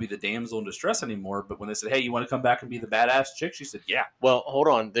want to be the damsel in distress anymore. But when they said, "Hey, you want to come back and be the badass chick?" she said, "Yeah." Well, hold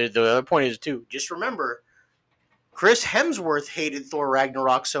on. The other point is too. Just remember, Chris Hemsworth hated Thor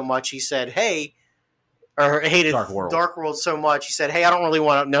Ragnarok so much. He said, "Hey," or hated Dark World so much. He said, "Hey, I don't really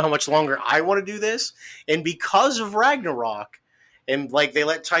want to know how much longer I want to do this." And because of Ragnarok, and like they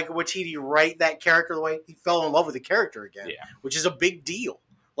let Taika Waititi write that character the way he fell in love with the character again, which is a big deal.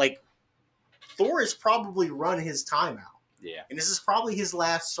 Like Thor has probably run his time out. Yeah, and this is probably his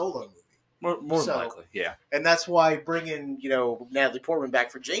last solo movie. More than likely, yeah. And that's why bringing Natalie Portman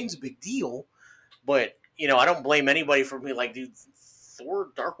back for Jane's a big deal. But I don't blame anybody for being like, dude, Thor: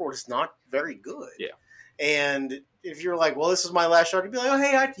 Dark World is not very good. Yeah. And if you're like, well, this is my last shot, you'd be like, oh,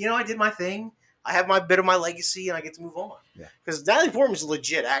 hey, I did my thing. I have my bit of my legacy, and I get to move on. Yeah. Because Natalie Portman's a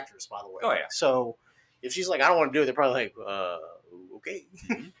legit actress, by the way. Oh yeah. So if she's like, I don't want to do it, they're probably like, okay.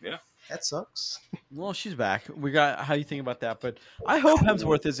 Yeah. That sucks. Well, she's back. We got how you think about that, but I hope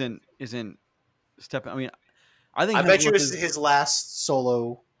Hemsworth isn't stepping. I mean, I think I bet you it's his last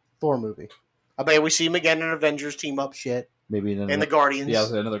solo Thor movie. I bet we see him again in Avengers team up shit. Maybe in the Guardians. Yeah,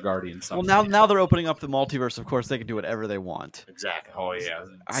 another Guardians. Well, now they're opening up the multiverse. Of course, they can do whatever they want. Exactly. Oh yeah,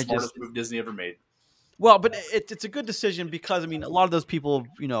 smartest move Disney ever made. Well, but it's a good decision because I mean, a lot of those people,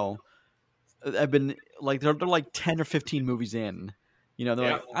 have been like they're like 10 or 15 movies in. They're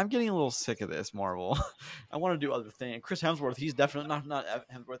like, I'm getting a little sick of this, Marvel. I want to do other things. Chris Hemsworth, he's definitely not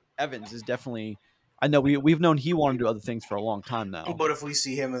Hemsworth. Evans is definitely. I know we've known he wanted to do other things for a long time now. But if we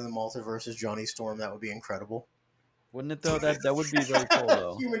see him in the multiverse as Johnny Storm, that would be incredible. Wouldn't it though? That would be very cool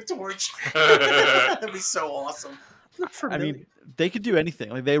though. Human Torch. That'd be so awesome. I mean, they could do anything.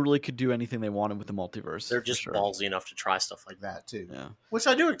 Like they really could do anything they wanted with the multiverse. They're just ballsy enough to try stuff like that too. Yeah, which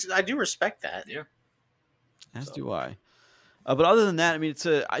I do respect that. Yeah, as do I. But other than that, I mean, it's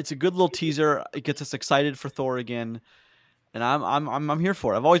a good little teaser. It gets us excited for Thor again, and I'm here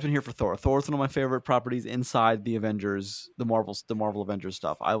for it. I've always been here for Thor. Thor's one of my favorite properties inside the Avengers, the Marvel Avengers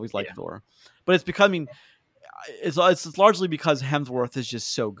stuff. I always liked Thor, but it's becoming. It's largely because Hemsworth is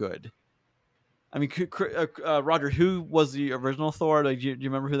just so good. I mean, Roger, who was the original Thor? Like, do you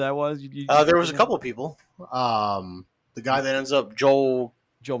remember who that was? There was a couple of people. The guy that ends up Joel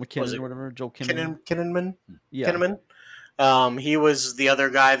McKinnon or whatever. Joel Kinnaman. Yeah. Kinnaman. He was the other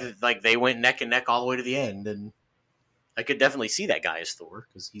guy that like they went neck and neck all the way to the end, and I could definitely see that guy as Thor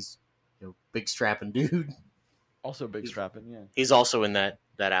because he's big strapping dude. Also big strapping, yeah. He's also in that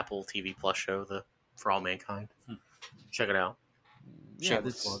Apple TV Plus show, the For All Mankind. Check it out. Yeah,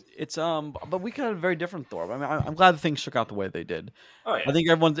 it's but we could have a very different Thor. I mean, I'm glad the things shook out the way they did. Oh yeah. I think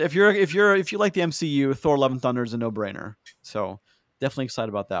everyone's if you like the MCU, Thor: Love and Thunder is a no-brainer. So definitely excited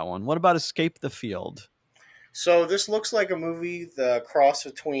about that one. What about Escape the Field? So this looks like a movie, the cross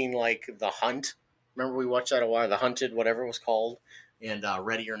between like The Hunt. Remember we watched that a while, The Hunted, whatever it was called, and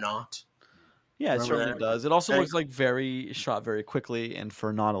Ready or Not. Yeah, it certainly does. It also looks like shot very quickly and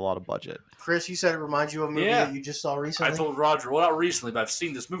for not a lot of budget. Chris, you said it reminds you of a movie that you just saw recently? I told Roger, well, not recently, but I've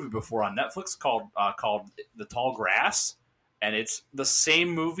seen this movie before on Netflix called The Tall Grass, and it's the same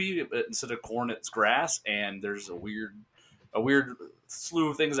movie, but instead of corn, it's grass, and there's a weird slew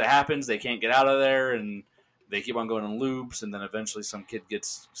of things that happens. They can't get out of there, and they keep on going in loops, and then eventually some kid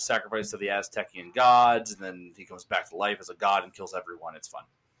gets sacrificed to the Aztecian gods, and then he comes back to life as a god and kills everyone. It's fun.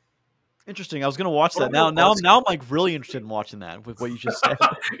 Interesting. I was going to watch that. Now I'm like really interested in watching that with what you just said.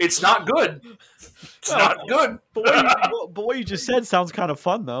 It's not good. It's not good. But what you just said sounds kind of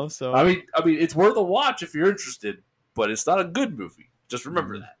fun though. So I mean, it's worth a watch if you're interested, but it's not a good movie. Just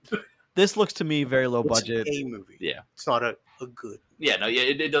remember that. This looks to me very low budget. It's a movie. Yeah, it's not a good. Yeah, no, yeah,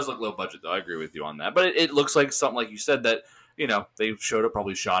 it does look low budget though. I agree with you on that, but it looks like something like you said that they showed it,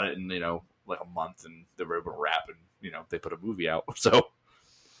 probably shot it in like a month, and they were able to wrap, and they put a movie out. So.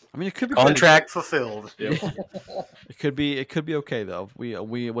 I mean, it could be contract fulfilled. Yep. It could be okay though.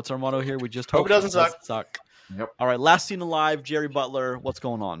 We what's our motto here? We just hope it doesn't suck. Yep. All right, last scene alive, Jerry Butler. What's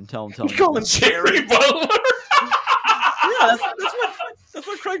going on? Tell him. You call him Jerry Butler? Yeah, that's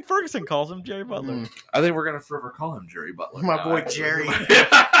what Craig Ferguson calls him, Jerry Butler. I think we're gonna forever call him Jerry Butler. My boy Jerry.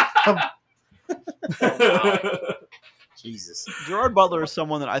 Jesus. Gerard Butler is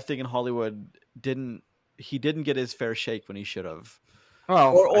someone that I think in Hollywood didn't get his fair shake when he should have.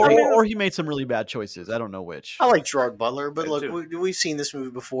 Well, or he made some really bad choices. I don't know which. I like Gerard Butler, but look, we've seen this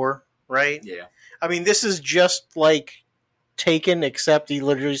movie before, right? Yeah. I mean, this is just like Taken, except he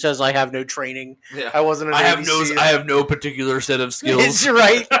literally says, "I have no training. Yeah. I wasn't. I have no particular set of skills." It's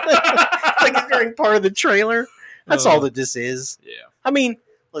right. Like during part of the trailer. That's all that this is. Yeah. I mean,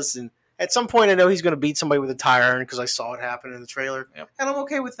 listen. At some point, I know he's going to beat somebody with a tire iron because I saw it happen in the trailer, and I'm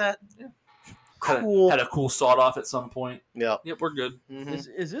okay with that. Yeah. Cool. Had a cool sawed off at some point. Yeah. Yep, we're good. Mm-hmm.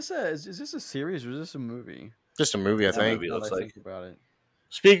 Is this a series or is this a movie? Just a movie, I It's a think. movie. Now that Looks I like. think about it.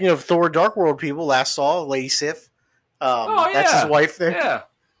 Speaking of Thor: Dark World, people last saw Lady Sif. Oh, That's his yeah. wife there. Yeah.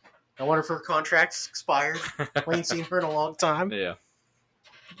 I wonder if her contract's expired. We ain't seen her in a long time. Yeah.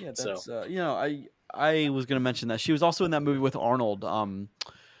 Yeah, that's I was gonna mention that she was also in that movie with Arnold. Where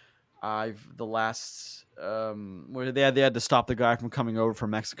they had to stop the guy from coming over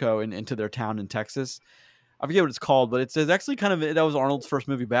from Mexico and into their town in Texas. I forget what it's called, but it's actually kind of that was Arnold's first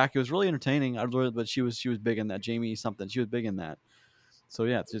movie back. It was really entertaining. But she was big in that. Jamie something. She was big in that. So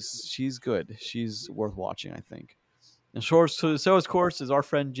yeah, she's good. She's worth watching, I think. And so of course is our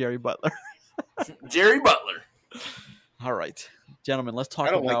friend Jerry Butler. Jerry Butler. All right, gentlemen, let's talk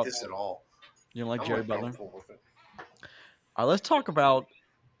I don't about. like this at all. You don't like I'm Jerry Butler? uncomfortable with it. Let's talk about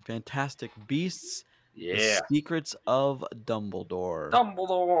Fantastic Beasts. Yeah. The Secrets of Dumbledore.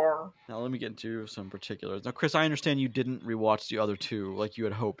 Dumbledore. Now let me get into some particulars. Now, Chris, I understand you didn't rewatch the other two like you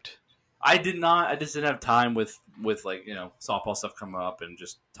had hoped. I did not. I just didn't have time with like softball stuff coming up and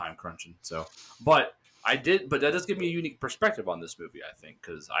just time crunching. So, but I did. But that does give me a unique perspective on this movie. I think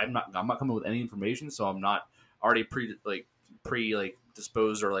because I'm not coming with any information, so I'm not already pre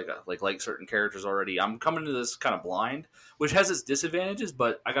disposed or like certain characters already. I'm coming to this kind of blind, which has its disadvantages,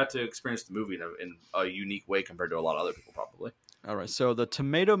 but I got to experience the movie in a unique way compared to a lot of other people probably. All right, so the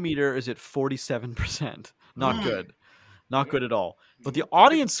tomato meter is at 47%. Not good. Not good at all. But the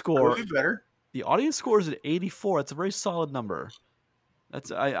audience score Could be better. The audience score is at 84. It's a very solid number.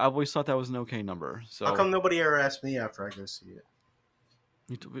 I always thought that was an okay number. So How come nobody ever asked me after I go see it?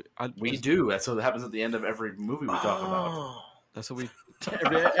 We do. That's what happens at the end of every movie we talk about. That's what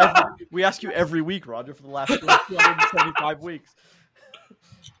we ask you every week, Roger, for the last 275 weeks.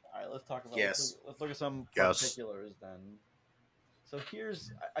 All right, let's talk about. Yes. Let's look at some Yes. particulars then. So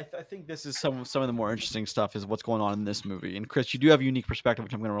here's, I think this is some of the more interesting stuff is what's going on in this movie. And Chris, you do have a unique perspective,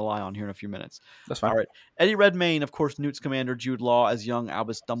 which I'm going to rely on here in a few minutes. That's fine. All right. Eddie Redmayne, of course, Newt's commander, Jude Law as young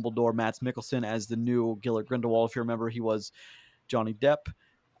Albus Dumbledore, Mads Mikkelsen as the new Gellert Grindelwald. If you remember, he was Johnny Depp.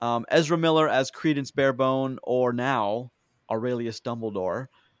 Ezra Miller as Credence Barebone, or now Aurelius Dumbledore.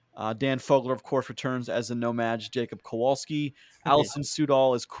 Dan Fogler, of course, returns as the Nomad Jacob Kowalski. Alison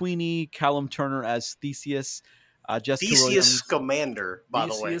Sudol as Queenie. Callum Turner as Theseus. Jessica Theseus Williams. Scamander, by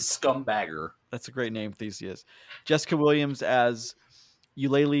the way. Theseus Scumbagger. That's a great name, Theseus. Jessica Williams as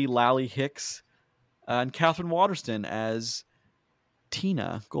Eulalie Lally Hicks. And Catherine Waterston as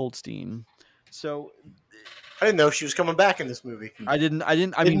Tina Goldstein. So I didn't know she was coming back in this movie. I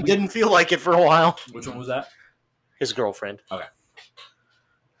Didn't feel like it for a while. Which one was that? His girlfriend. Okay.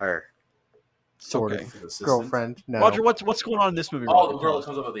 Or sort Okay. of girlfriend. No. Roger, what's going on in this movie? Oh, Roger? the girl that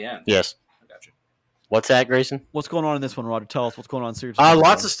comes up at the end. Yes. I got you. What's that, Grayson? What's going on in this one, Roger? Tell us what's going on in Secrets.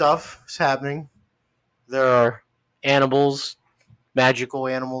 Lots of stuff is happening. There are animals, magical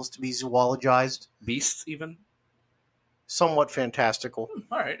animals to be zoologized. Beasts, even. Somewhat fantastical.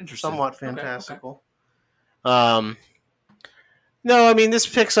 All right, interesting. Somewhat Okay, fantastical. No, I mean this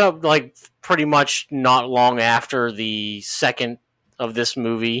picks up like pretty much not long after the second of this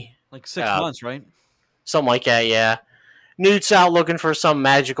movie. Like 6 months, right? Something like that, yeah. Newt's out looking for some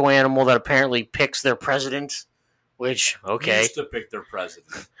magical animal that apparently picks their president. Which, okay. Used to pick their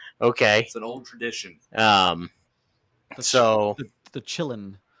president. Okay. It's an old tradition. So The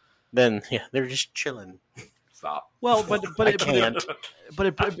chillin'. then yeah, they're just chilling. Stop. Well, but I can't.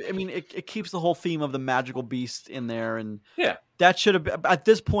 it keeps the whole theme of the magical beast in there, and Yeah. that should have been, at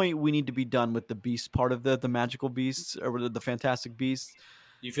this point we need to be done with the beast part of the magical beasts or the fantastic beasts.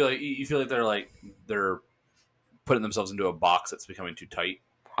 You feel like they're putting themselves into a box that's becoming too tight.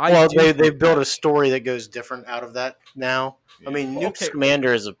 Well, they think built that- a story that goes different out of that now. I mean, Newt Okay.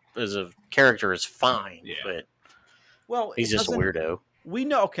 Scamander as a character is fine, Yeah. but well, he's it just a doesn't- weirdo. We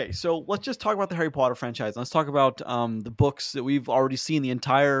know. Okay, so let's just talk about the Harry Potter franchise. Let's talk about the books that we've already seen. The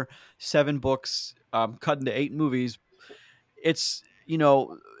entire 7 books cut into 8 movies. It's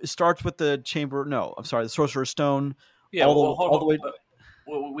it starts with the Chamber. No, I'm sorry, the Sorcerer's Stone. Yeah, all the way.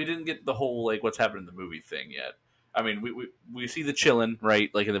 Well, we didn't get the whole like what's happened in the movie thing yet. I mean, we see the chillin',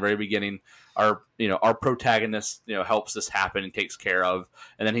 right? Like in the very beginning, our protagonist helps this happen and takes care of,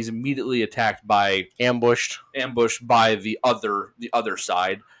 and then he's immediately attacked by Ambushed. by the other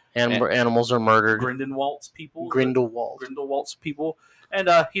side. Animals are murdered. Grindelwald's people. Grindelwald. People, and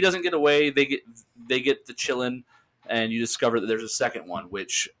he doesn't get away. They get the chillin', and you discover that there's a second one,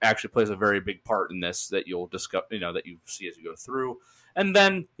 which actually plays a very big part in this that you'll discover, that you see as you go through. And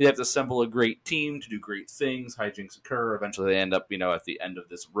then you have to assemble a great team to do great things. Hijinks occur. Eventually, they end up, at the end of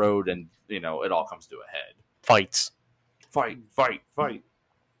this road, and it all comes to a head. Fights. Fight.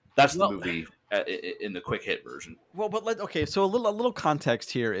 That's the movie. in the quick hit version. Well, but so a little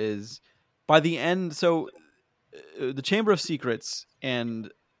context here is by the end. So the Chamber of Secrets and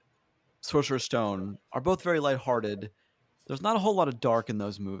Sorcerer's Stone are both very lighthearted. There's not a whole lot of dark in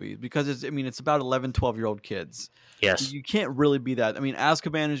those movies because it's about 11, 12-year-old kids. Yes. You can't really be that. I mean,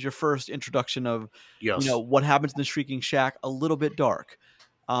 Azkaban is your first introduction of, Yes. what happens in the Shrieking Shack, a little bit dark.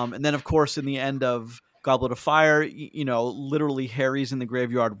 And then, of course, in the end of Goblet of Fire, literally Harry's in the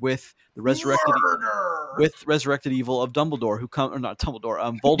graveyard with the resurrected evil of Dumbledore,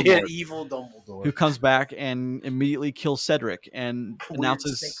 Voldemort. Yeah, evil Dumbledore. Who comes back and immediately kills Cedric and Weird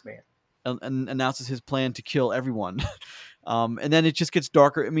snake man. announces his plan to kill everyone. And then it just gets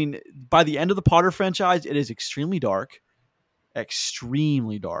darker. I mean, by the end of the Potter franchise, it is extremely dark.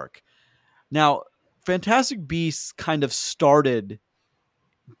 Extremely dark. Now, Fantastic Beasts kind of started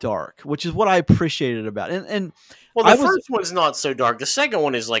dark, which is what I appreciated about it. And well, the first one's not so dark. The second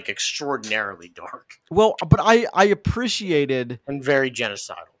one is like extraordinarily dark. Well, but I appreciated and very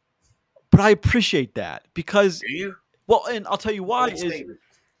genocidal. But I appreciate that because do you? Well, and I'll tell you why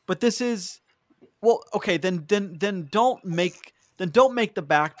but this is well, okay, then don't make the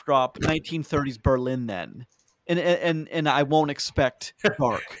backdrop 1930s Berlin then. And I won't expect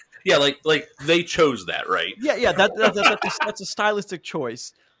dark. Yeah, like they chose that, right? Yeah, that's a stylistic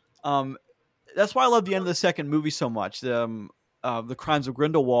choice. That's why I love the end of the second movie so much. The Crimes of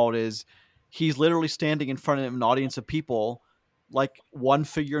Grindelwald is he's literally standing in front of an audience of people like one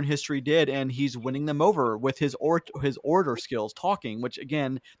figure in history did, and he's winning them over with his orator skills, talking, which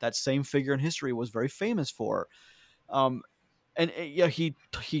again, that same figure in history was very famous for. He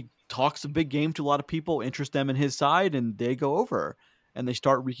talks a big game to a lot of people, interests them in his side, and they go over and they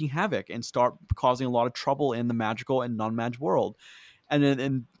start wreaking havoc and start causing a lot of trouble in the magical and non-magic world. And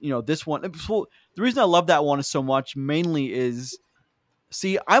then this one, the reason I love that one so much mainly is,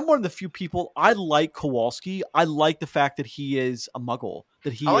 see, I'm one of the few people, I like Kowalski. I like the fact that he is a muggle.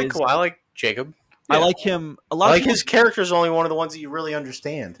 I like Jacob. I like him a lot. His character is only one of the ones that you really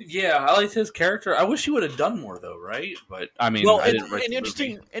understand. Yeah, I liked his character. I wish he would have done more, though, right? But I mean,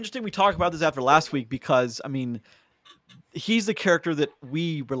 interesting. We talked about this after last week because I mean, he's the character that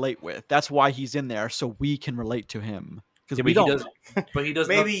we relate with. That's why he's in there, so we can relate to him. Because we don't. But he does.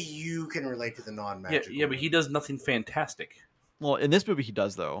 Maybe you can relate to the non-magical. Yeah, but he does nothing fantastic. Well, in this movie, he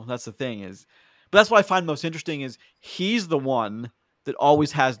does though. That's the thing but that's what I find most interesting is he's the one that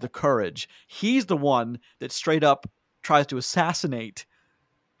always has the courage. He's the one that straight up tries to assassinate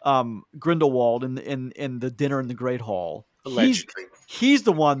Grindelwald in the dinner in the Great Hall. Allegedly. He's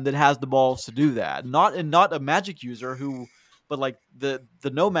the one that has the balls to do that. Not a magic user but like the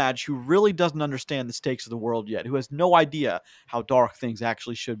no-mage who really doesn't understand the stakes of the world yet, who has no idea how dark things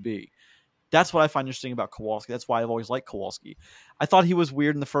actually should be. That's what I find interesting about Kowalski. That's why I've always liked Kowalski. I thought he was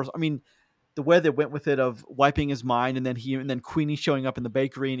weird in the first. I mean, the way they went with it of wiping his mind and then Queenie showing up in the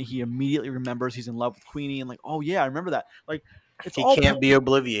bakery and he immediately remembers he's in love with Queenie and like, oh yeah, I remember that. Like, he can't be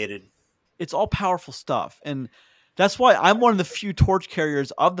obliviated. It's all powerful stuff, and that's why I'm one of the few torch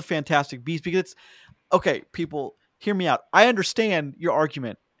carriers of the Fantastic Beasts because it's okay. People, hear me out. I understand your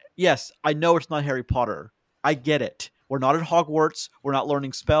argument. Yes, I know it's not Harry Potter. I get it. We're not at Hogwarts. We're not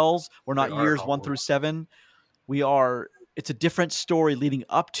learning spells. We're not years 1 through 7. It's a different story leading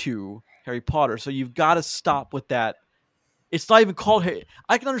up to Harry Potter. So you've got to stop with that. It's not even called Harry.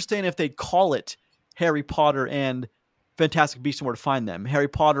 I can understand if they'd call it Harry Potter and Fantastic Beasts and Where to Find Them, Harry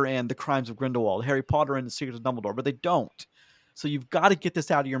Potter and the Crimes of Grindelwald, Harry Potter and the Secrets of Dumbledore, but they don't. So you've got to get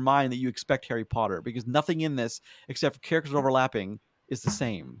this out of your mind that you expect Harry Potter because nothing in this, except for characters overlapping, is the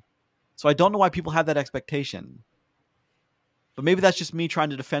same. So I don't know why people have that expectation. But maybe that's just me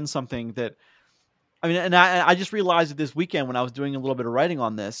trying to defend something that, I mean, and I just realized that this weekend when I was doing a little bit of writing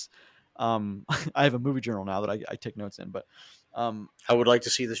on this, I have a movie journal now that I take notes in, but I would like to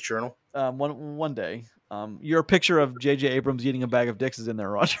see this journal. One day. Your picture of J.J. Abrams eating a bag of dicks is in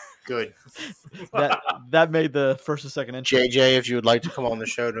there, Roger. Good. that made the first and second entry. J.J., if you would like to come on the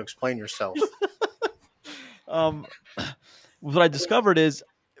show to explain yourself. What I discovered is,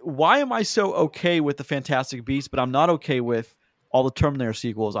 why am I so okay with the Fantastic Beasts, but I'm not okay with all the Terminator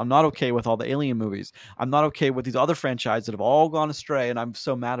sequels? I'm not okay with all the Alien movies. I'm not okay with these other franchises that have all gone astray and I'm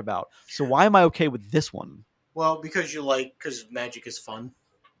so mad about. So why am I okay with this one? Well, because magic is fun,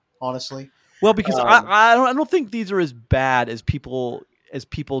 honestly. Well, because I don't think these are as bad as people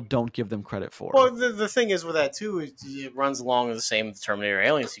don't give them credit for. Well, the thing is with that too, it runs along the same with the Terminator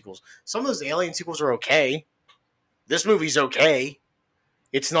Alien sequels. Some of those Alien sequels are okay. This movie's okay.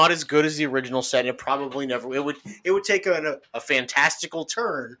 It's not as good as the original set. It probably never. It would take a fantastical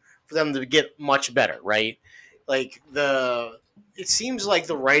turn for them to get much better, right? Like it seems like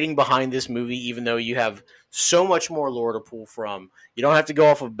the writing behind this movie, even though you have so much more lore to pull from, you don't have to go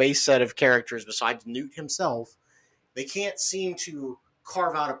off a base set of characters besides Newt himself. They can't seem to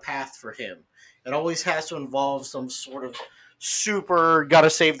carve out a path for him. It always has to involve some sort of super gotta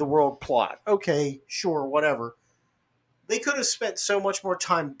save the world plot. Okay, sure, whatever. They could have spent so much more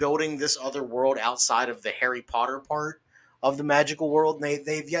time building this other world outside of the Harry Potter part of the magical world, and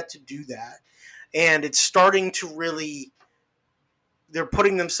they've yet to do that. And it's starting to really, they're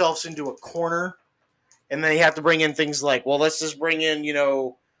putting themselves into a corner, and they have to bring in things like, well, let's just bring in,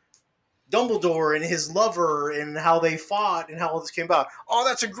 Dumbledore and his lover and how they fought and how all this came about. Oh,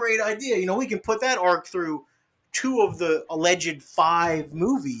 that's a great idea. We can put that arc through 2 of the alleged 5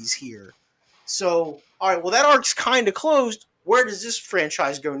 movies here. So, all right, well, that arc's kind of closed. Where does this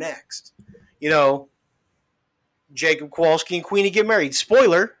franchise go next? Jacob Kowalski and Queenie get married.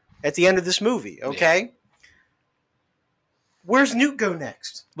 Spoiler, at the end of this movie, okay? Yeah. Where's Newt go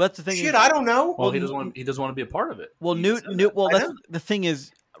next? Well, that's the thing. Shit, I don't know. Well, he doesn't want to be a part of it. Well, Newt. Well, that's the thing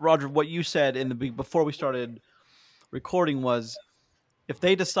is, Roger, what you said before we started recording was, if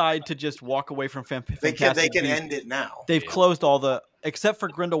they decide to just walk away from Fantastic they can Beasts, end it now. They've closed all except for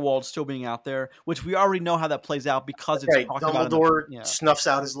Grindelwald still being out there, which we already know how that plays out because it's talked about. Dumbledore snuffs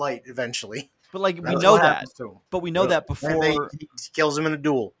out his light eventually. But we know that. But we know that before he kills him in a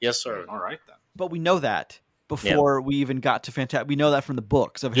duel. Yes, sir. All right then. But we know that before we even got to Fantastic. We know that from the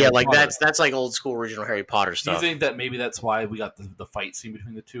books of Harry Potter. That's like old school original Harry Potter stuff. Do you think that maybe that's why we got the fight scene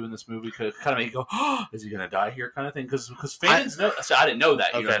between the two in this movie? Could kind of make you go, oh, is he going to die here kind of thing? Because fans know. So I didn't know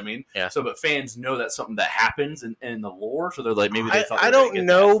that. You know what I mean? Yeah. So, but fans know that's something that happens in the lore. So they're like, maybe they thought. I don't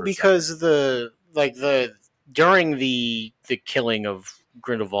know because during the killing of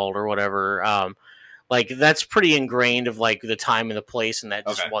Grindelwald or whatever, that's pretty ingrained of the time and the place, and that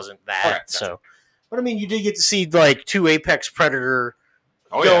just wasn't that. Right, so. But I mean, you did get to see 2 apex predator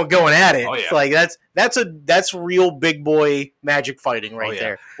going at it. Oh, yeah. That's real big boy magic fighting right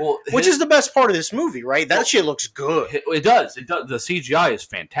there. Well, which is the best part of this movie, right? That shit looks good. It does. It does. The CGI is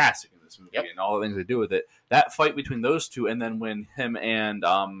fantastic in this movie, and all the things they do with it. That fight between those two, and then when him and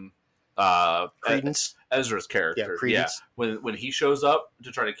Credence. Ezra's character, Credence. When he shows up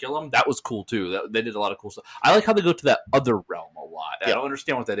to try to kill him, that was cool too. They did a lot of cool stuff. I like how they go to that other realm a lot. I don't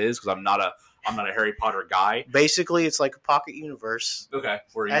understand what that is because I'm not a Harry Potter guy. Basically, it's like a pocket universe. Okay,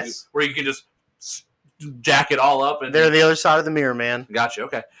 where you can just jack it all up, and they're the other side of the mirror, man. Gotcha.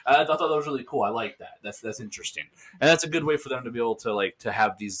 Okay, I thought that was really cool. I like that. That's interesting, and that's a good way for them to be able to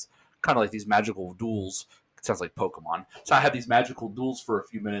have these kind of these magical duels. It sounds like Pokemon. So I have these magical duels for a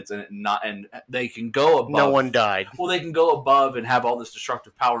few minutes, and they can go above. No one died. Well, they can go above and have all this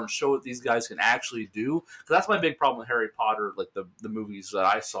destructive power and show what these guys can actually do. Because that's my big problem with Harry Potter, like the movies that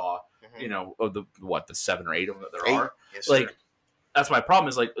I saw. Of the 7 or 8 of them that there are. Yes, that's my problem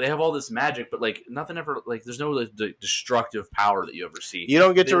is they have all this magic, but nothing ever there's no the destructive power that you ever see. You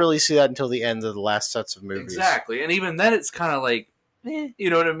don't get to really see that until the end of the last sets of movies. Exactly, and even then it's kind of you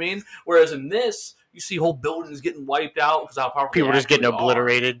know what I mean. Whereas in this, you see whole buildings getting wiped out because how powerful people are just getting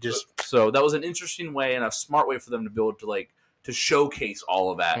obliterated. So that was an interesting way and a smart way for them to be able to to showcase all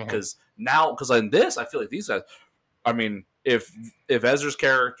of that because in this I feel like these guys. I mean, if Ezra's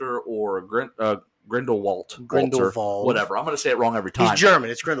character or Grindelwald, whatever, I'm going to say it wrong every time. He's German.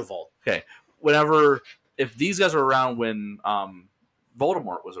 It's Grindelwald. Okay, if these guys were around when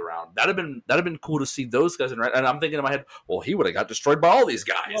Voldemort was around, that'd have been cool to see those guys. And I'm thinking in my head, well, he would have got destroyed by all these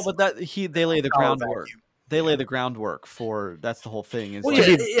guys. Well, but they lay the groundwork. They lay the groundwork for that's the whole thing. Is to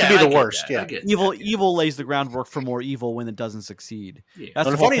be the worst. Yeah, evil lays the groundwork for more evil when it doesn't succeed. Yeah.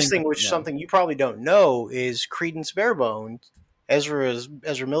 That's the funniest thing, which is something you probably don't know, is Credence Barebone, Ezra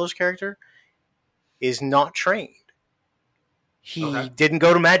Miller's character, is not trained. He didn't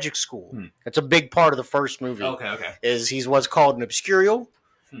go to magic school. That's a big part of the first movie. Okay. Is he's what's called an obscurial.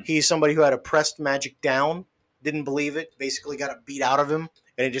 He's somebody who had oppressed magic down, didn't believe it, basically got it beat out of him,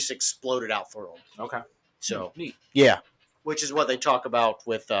 and it just exploded out through him. Okay. So neat. Yeah, which is what they talk about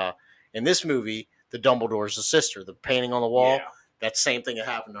with in this movie. The Dumbledore's the sister, the painting on the wall. Yeah. That same thing that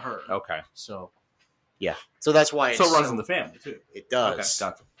happened to her. Okay. So yeah, so that's why. It runs in the family too. It does.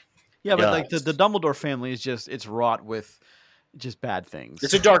 Okay, gotcha. Yeah, but the Dumbledore family is it's wrought with just bad things.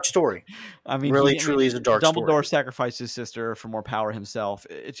 It's a dark story. I mean, really, truly is a dark story. Dumbledore sacrificed his sister for more power himself.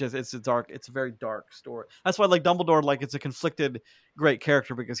 It's a very dark story. That's why Dumbledore, it's a conflicted great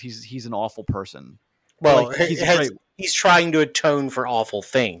character because he's an awful person. Well, he's trying to atone for awful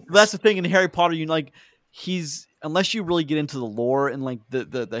things. But that's the thing in Harry Potter. He's unless you really get into the lore and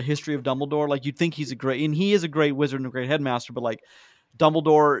the history of Dumbledore, you'd think he is a great wizard and a great headmaster, but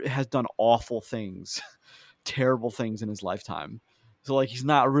Dumbledore has done awful things terrible things in his lifetime. So like he's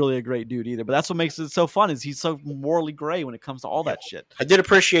not really a great dude either. But that's what makes it so fun is he's so morally gray when it comes to all that shit. I did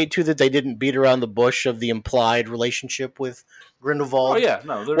appreciate too that they didn't beat around the bush of the implied relationship with Grindelwald. Oh yeah,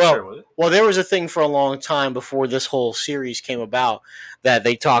 no, they're fair with it. Well, there was a thing for a long time before this whole series came about that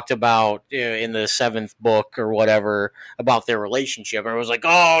they talked about in the 7th book or whatever about their relationship, and it was like,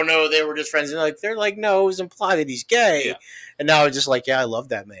 oh no, they were just friends. And they're like, no, it was implied that he's gay. Yeah. And now it's just like, yeah, I love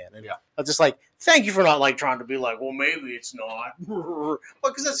that man. And I'm just like, thank you for not like trying to be like, well, maybe it's not,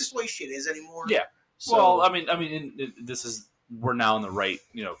 because that's just the way shit is anymore. Yeah. So, well, I mean, this is we're now in the right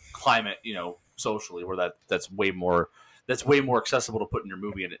climate socially where that's way more accessible to put in your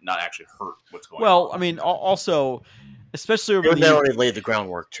movie and it not actually hurt what's going on. Well, I mean, also, especially over they already laid the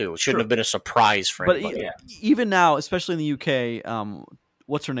groundwork too. It shouldn't have been a surprise for anybody. But even now, especially in the UK,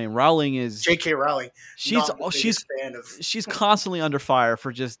 what's her name? Rowling is J.K. Rowling. She's constantly under fire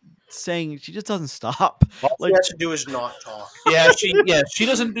for just saying she just doesn't stop. All she has to do is not talk. She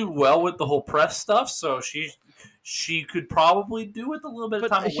doesn't do well with the whole press stuff, so she could probably do with a little bit of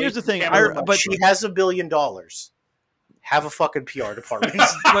time. But here's the thing, but she has $1 billion. Have a fucking PR department.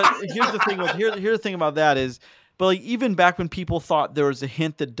 But here's the thing. Here's the thing about that is, but like even back when people thought there was a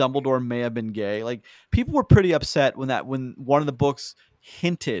hint that Dumbledore may have been gay, like people were pretty upset when one of the books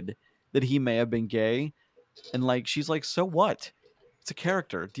hinted that he may have been gay, and like she's like, so what? It's a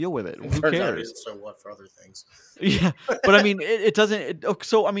character. Deal with it. Who cares? So what for other things? Yeah, but I mean, it doesn't.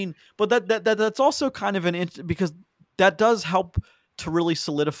 So I mean, but that's also kind of because that does help to really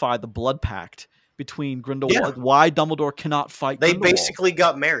solidify the blood pact between Grindelwald. Yeah. Why Dumbledore cannot fight. They Grindelwald. Basically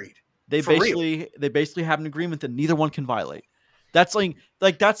got married. They basically have an agreement that neither one can violate. That's like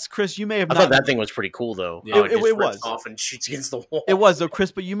that's Chris. You may have. I thought that thing was pretty cool though. Yeah, it was off and shoots against the wall. It was though,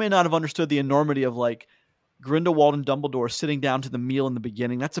 Chris. But you may not have understood the enormity of like Grindelwald and Dumbledore sitting down to the meal in the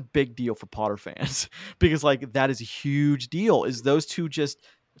beginning. That's a big deal for Potter fans because like that is a huge deal. Is those two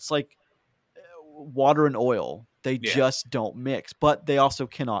it's like water and oil. They just don't mix, but they also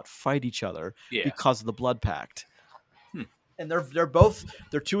cannot fight each other because of the blood pact. And they're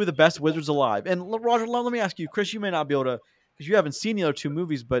two of the best wizards alive. And Roger, let me ask you, Chris, you may not be able to because you haven't seen the other two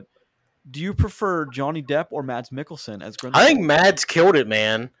movies, but do you prefer Johnny Depp or Mads Mikkelsen as Grindelwald? I think Mads killed it,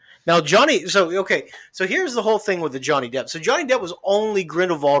 man. Now Johnny, so here's the whole thing with the Johnny Depp. So Johnny Depp was only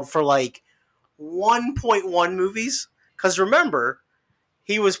Grindelwald for like 1.1 movies, because remember,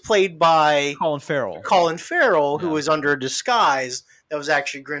 he was played by Colin Farrell. Who was under a disguise that was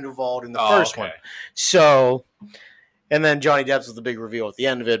actually Grindelwald in the first one. So, and then Johnny Depp's was the big reveal at the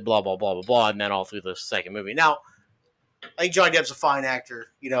end of it, blah, blah, blah, blah, blah, and then all through the second movie. Now, I think Johnny Depp's a fine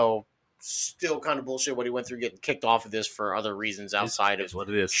actor, still kind of bullshit what he went through getting kicked off of this for other reasons outside of what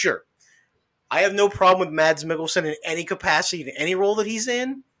it is. Sure. I have no problem with Mads Mikkelsen in any capacity, in any role that he's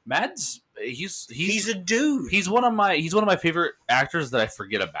in. Mads, he's a dude. He's one of my favorite actors that I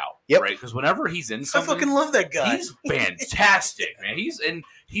forget about. Yep. Right? Because whenever he's in something, I fucking love that guy. He's fantastic, man.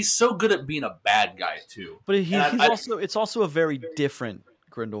 He's so good at being a bad guy too. But it's also a very different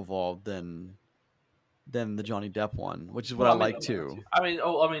Grindelwald than the Johnny Depp one, which is what I like too. I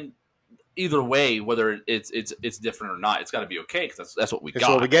mean, either way, whether it's different or not, it's got to be okay because that's what we got.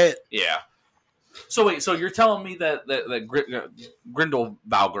 That's what we get. Yeah. So wait, so you're telling me that Grindelwald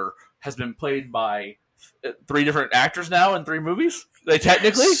has been played by 3 different actors now in 3 movies? Like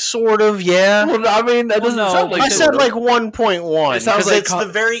technically, sort of, yeah. Well, I mean, that doesn't sound like I said like 1.1. It sounds like it's the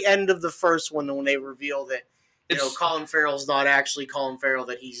very end of the first one when they reveal that Colin Farrell's not actually Colin Farrell.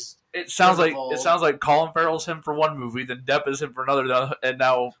 That he's. It sounds like Colin Farrell's him for one movie, then Depp is him for another, and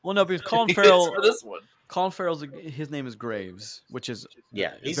now. Well, no, because Colin Farrell for this one. Colin Farrell's his name is Graves, which is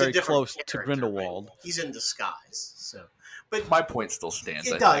he's very close to Grindelwald. Right? He's in disguise, so. But my point still stands.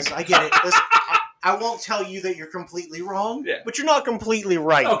 It does. I get it. Listen, I won't tell you that you're completely wrong, but you're not completely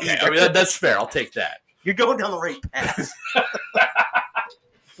right. Okay, either. I mean that's fair. I'll take that. You're going down the right path.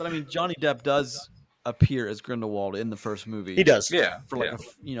 But I mean, Johnny Depp does appear as Grindelwald in the first movie. He does, for like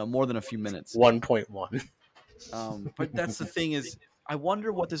more than a few minutes. 1.1. But that's the thing is, I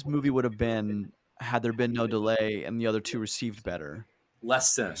wonder what this movie would have been had there been no delay and the other two received better.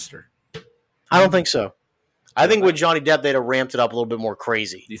 Less sinister. I don't think so. I think with Johnny Depp, they'd have ramped it up a little bit more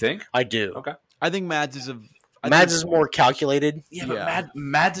crazy. You think? I do. Okay. I think Mads is more calculated. Yeah, but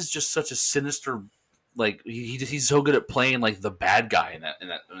Mads is just such a sinister. Like he's so good at playing like the bad guy in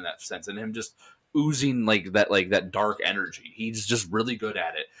that sense, and him just oozing like that dark energy. He's just really good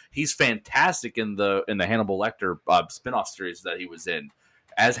at it. He's fantastic in the Hannibal Lecter spinoff series that he was in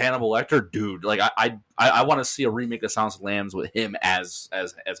as Hannibal Lecter. Dude, like I want to see a remake of Silence of the Lambs with him as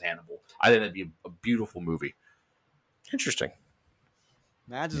Hannibal. I think that'd be a beautiful movie. Interesting.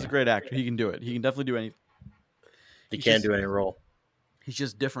 Mads is a great actor. He can do it. He can definitely do anything. He can't do any role. He's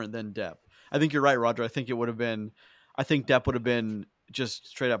just different than Depp. I think you're right, Roger. I think Depp would have been just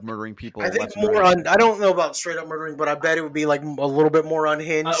straight up murdering people. I think I don't know about straight up murdering, but I bet it would be like a little bit more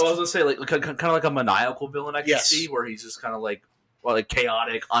unhinged. I was gonna say like kind of like a maniacal villain. I can see where he's just kind of like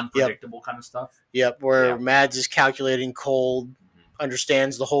chaotic, unpredictable kind of stuff. Yep, where Mads is calculating, cold,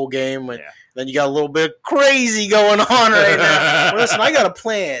 understands the whole game. And then you got a little bit crazy going on right now. Well, listen, I got a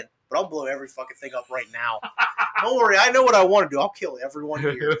plan, but I'll blow every fucking thing up right now. Don't worry, I know what I want to do. I'll kill everyone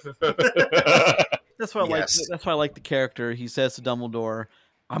here. That's why I like. That's why I like the character. He says to Dumbledore,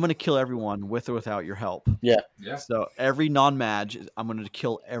 "I'm going to kill everyone with or without your help." Yeah. So every non-Madge, I'm going to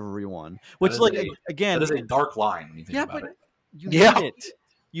kill everyone. Which, again, that is a dark line when you think about it. You need it.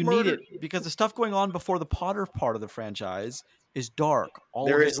 You need it because the stuff going on before the Potter part of the franchise is dark.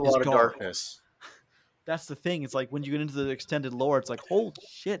 There is a lot of darkness. That's the thing. It's like when you get into the extended lore, it's like, holy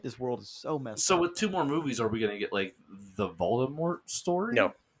shit, this world is so messed up. So with 2 more movies, are we going to get like the Voldemort story?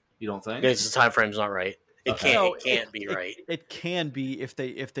 No. You don't think? Because the time frame's not right. It can't be right. It can be if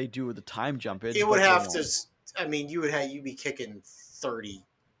they do the time jump. It would have to. I mean, you'd be kicking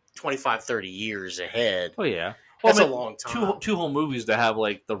 25, 30 years ahead. Oh yeah, that's a long time. Two whole movies to have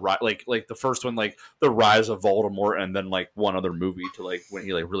like the the first one like the rise of Voldemort, and then like one other movie to like when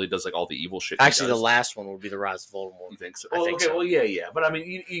he like really does like all the evil shit. Actually, the last one would be the rise of Voldemort. You think so? I think so. Well, yeah. But I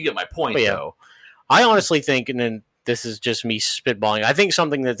mean, you get my point though. I honestly think, and then this is just me spitballing, I think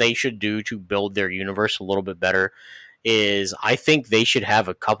something that they should do to build their universe a little bit better is I think they should have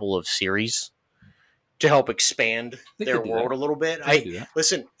a couple of series to help expand their world a little bit.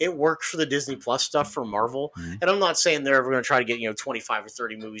 Listen, it worked for the Disney Plus stuff for Marvel, and I'm not saying they're ever going to try to get 25 or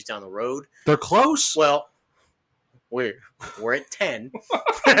 30 movies down the road. They're close. Well, we're at 10,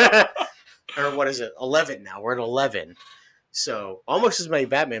 or what is it? 11 now. We're at 11, so almost as many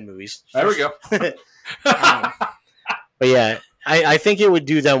Batman movies. There we go. But yeah, I think it would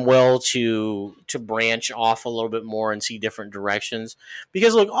do them well to branch off a little bit more and see different directions.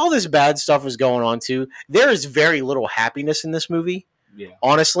 Because look, all this bad stuff is going on too. There is very little happiness in this movie,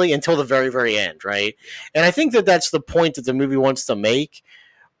 honestly, until the very, very end, right? And I think that that's the point that the movie wants to make.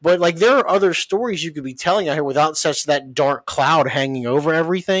 But like, there are other stories you could be telling out here without such that dark cloud hanging over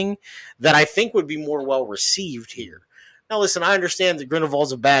everything that I think would be more well received here. Now, listen, I understand that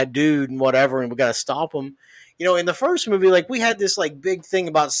Grindelwald's a bad dude and whatever, and we got to stop him. In the first movie, like, we had this like big thing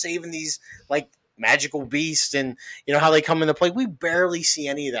about saving these like magical beasts and how they come into play. We barely see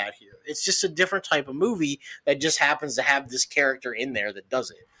any of that here. It's just a different type of movie that just happens to have this character in there that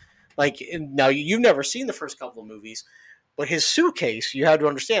does it. Like, now you've never seen the first couple of movies, but his suitcase, you have to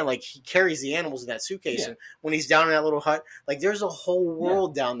understand, like, he carries the animals in that suitcase, and when he's down in that little hut, like, there's a whole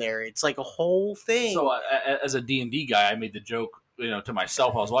world down there. It's like a whole thing. So as a D&D guy, I made the joke, to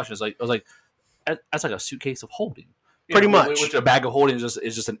myself while I was watching. I was like, that's like a suitcase of holding. Pretty much. Which a bag of holding is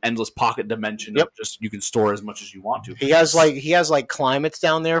just an endless pocket dimension. Of just you can store as much as you want to. He has like climates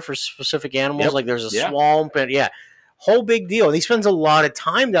down there for specific animals. Like there's a swamp and whole big deal. And he spends a lot of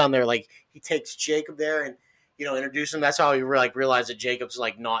time down there. Like he takes Jacob there and introduce him. That's how he realized that Jacob's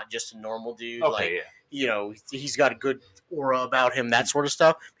like not just a normal dude. Okay, he's got a good aura about him. That sort of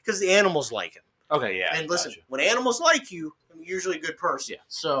stuff because the animals like him. Okay, yeah. And listen, when animals like you, you're usually a good person. Yeah.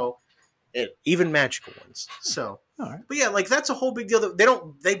 So. Even magical ones. So, but yeah, like that's a whole big deal.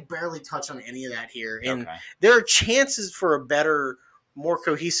 They barely touch on any of that here, and there are chances for a better, more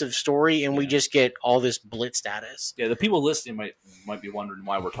cohesive story, and we just get all this blitz status. Yeah, the people listening might be wondering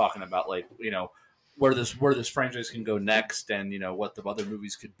why we're talking about where this franchise can go next, and what the other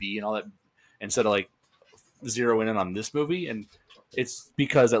movies could be, and all that, instead of like zeroing in on this movie. And it's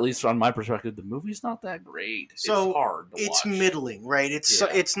because, at least on my perspective, the movie's not that great. So it's hard to watch. Middling, right?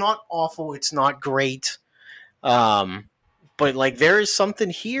 It's not awful. It's not great. But like there is something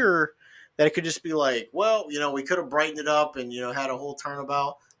here that it could just be like, well, we could have brightened it up and had a whole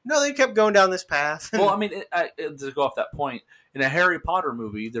turnabout. No, they kept going down this path. Well, I mean, to go off that point, in a Harry Potter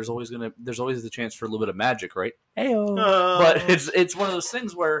movie, there's always the chance for a little bit of magic, right? Heyo. But it's one of those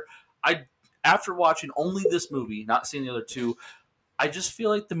things where after watching only this movie, not seeing the other two, I just feel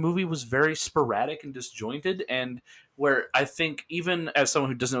like the movie was very sporadic and disjointed, and where I think even as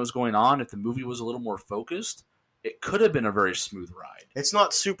someone who doesn't know what's going on, if the movie was a little more focused, it could have been a very smooth ride. It's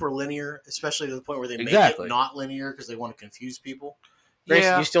not super linear, especially to the point where they make it not linear because they want to confuse people. Grace,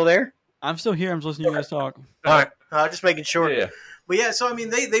 you still there? I'm still here. I'm just listening to you guys talk. All right. Just making sure. Yeah. But yeah, so I mean,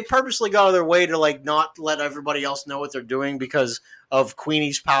 they purposely go out of their way to like not let everybody else know what they're doing because of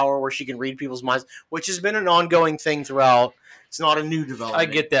Queenie's power, where she can read people's minds, which has been an ongoing thing throughout. It's not a new development. I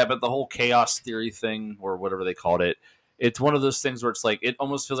get that, but the whole chaos theory thing, or whatever they called it, it's one of those things where it's like it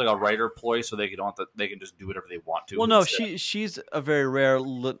almost feels like a writer ploy, so they can just do whatever they want to. Well, no, she's a very rare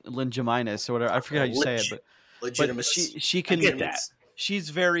Lingeminus or whatever. I forget how you say it, but Legitimacy. she can I get that.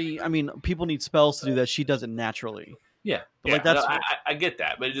 She's very. I mean, people need spells to do that. She does it naturally. Yeah, But like that's I get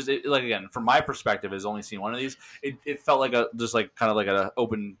that, but like again, from my perspective, as only seen one of these, it felt like kind of like an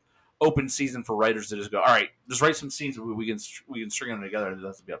open season for writers to just go, all right, just write some scenes we can string them together, and there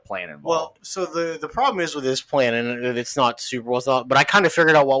has to be a plan involved. Well, so the problem is with this plan, and it's not super well thought, but I kind of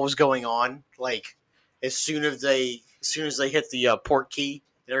figured out what was going on. Like as soon as they hit the port key,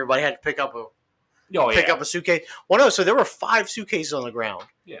 everybody had to pick up a suitcase. Well, no, so there were 5 suitcases on the ground.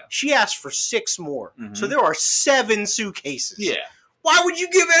 Yeah. She asked for 6 more. Mhm. So there are 7 suitcases. Yeah. Why would you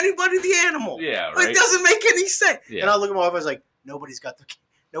give anybody the animal? Yeah, right. It doesn't make any sense. Yeah. And I look at my wife, I was like, nobody's got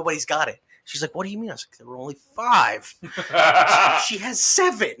it. She's like, what do you mean? I was like, there were only 5. She has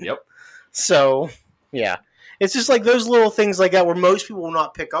 7. Yep. So, yeah. It's just like those little things like that where most people will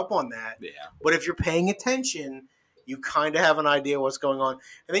not pick up on that. Yeah. But if you're paying attention, you kind of have an idea what's going on.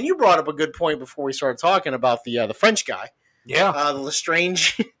 And then you brought up a good point before we started talking about the French guy. Yeah. The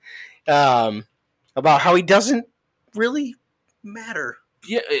Lestrange. About how he doesn't really matter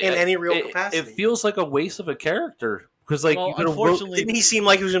in any real capacity. It feels like a waste of a character. Because like you could have didn't he seem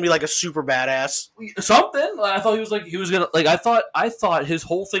like he was gonna be like a super badass? Something. I thought he was gonna like I thought his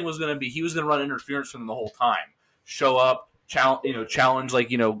whole thing was gonna be he was gonna run interference from them the whole time. Show up, challenge like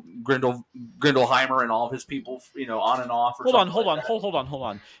Grindelheimer and all of his people, on and off. Hold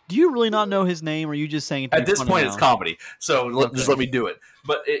on. Do you really not know his name, or are you just saying it at this point it's comedy? So just let me do it.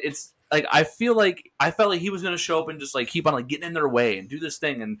 But it's like I felt like he was gonna show up and just like keep on like getting in their way and do this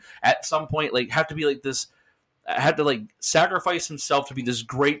thing, and at some point like have to be like this. Had to like sacrifice himself to be this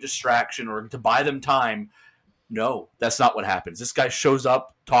great distraction or to buy them time. No, that's not what happens. This guy shows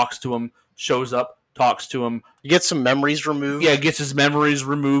up, talks to him, He gets some memories removed. Yeah, gets his memories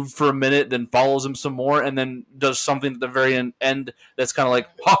removed for a minute, then follows him some more, and then does something at the very end that's kind of like,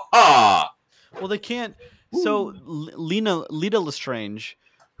 ha ha. Well, they can't. So Lita Lestrange,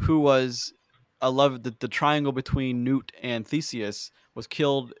 who was the triangle between Newt and Theseus, was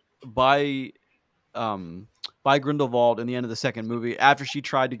killed by Grindelwald in the end of the second movie after she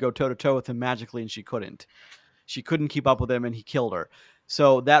tried to go toe-to-toe with him magically, and she couldn't. She couldn't keep up with him, and he killed her.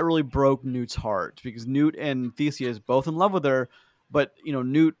 So that really broke Newt's heart, because Newt and Theseus both in love with her, but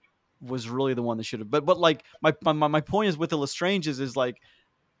Newt was really the one that should have. But like my point is with the Lestranges is like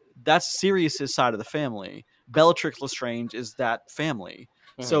that's Sirius's side of the family. Bellatrix Lestrange is that family,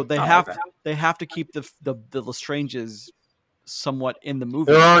 so they have to keep the Lestranges somewhat in the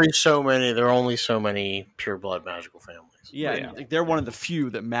movie. There are only so many pure blood magical families. Yeah. They're one of the few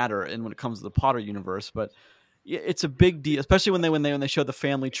that matter when it comes to the Potter universe, but it's a big deal, especially when they show the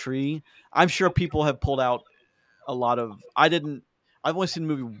family tree. I'm sure people have pulled out a lot of. I've only seen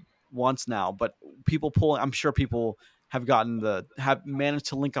the movie once now, but I'm sure people have managed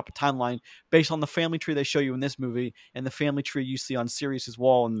to link up a timeline based on the family tree they show you in this movie and the family tree you see on Sirius's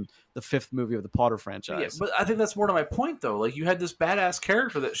wall in the 5th movie of the Potter franchise. Yeah, but I think that's more to my point, though. Like, you had this badass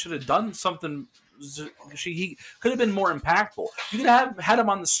character that should have done something. He could have been more impactful. You could have had him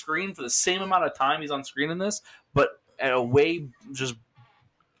on the screen for the same amount of time he's on screen in this, but at a way just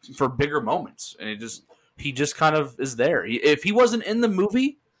for bigger moments. And he just kind of is there. If he wasn't in the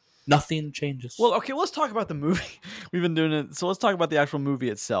movie, nothing changes. Well, okay, let's talk about the movie. We've been doing it, so let's talk about the actual movie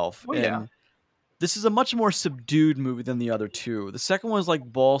itself. Well, yeah. This is a much more subdued movie than the other two. The second one is like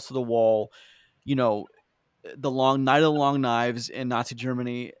balls to the wall. The long night of the long knives in Nazi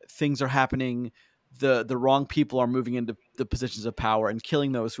Germany. Things are happening. The wrong people are moving into the positions of power and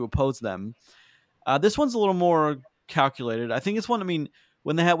killing those who oppose them. This one's a little more calculated. I think it's one. I mean,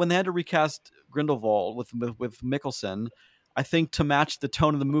 when they had to recast Grindelwald with Mikkelsen, I think to match the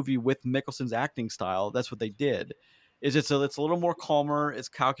tone of the movie with Mikkelsen's acting style, that's what they did. It's a little more calmer. It's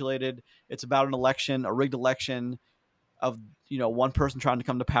calculated. It's about an election, a rigged election of one person trying to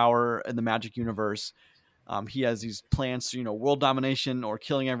come to power in the magic universe. He has these plans to world domination or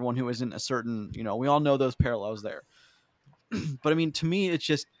killing everyone who isn't a certain. We all know those parallels there. But I mean, to me, it's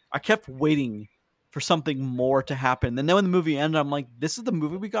just I kept waiting for something more to happen. And then when the movie ended, I'm like, this is the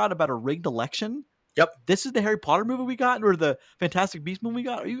movie we got about a rigged election? Yep. This is the Harry Potter movie we got, or the Fantastic Beasts movie we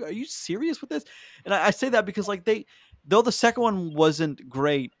got? Are you serious with this? And I say that because like though the second one wasn't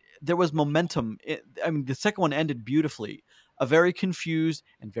great, there was momentum. The second one ended beautifully. A very confused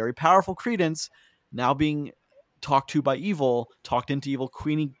and very powerful Credence now being talked to by evil, talked into evil,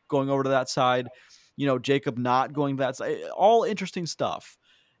 Queenie going over to that side, Jacob not going to that side. All interesting stuff.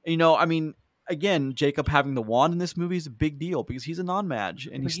 Again, Jacob having the wand in this movie is a big deal because he's a non-mage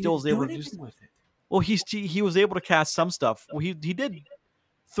and he still is able to do with it. Well, he was able to cast some stuff. Well, he did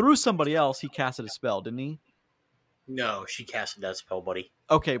through somebody else. He casted a spell, didn't he? No, she casted that spell, buddy.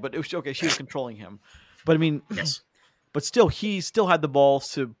 Okay, but okay. She was controlling him. But I mean, Yes, but still, he still had the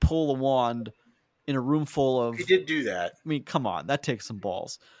balls to pull a wand in a room full of. he did do that. I mean, come on, that takes some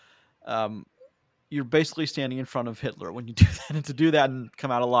balls. You're basically standing in front of Hitler when you do that, and to do that and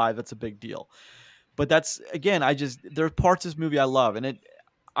come out alive, that's a big deal. But that's again, there are parts of this movie I love, and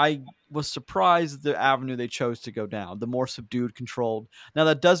I was surprised the avenue they chose to go down, the more subdued, controlled. Now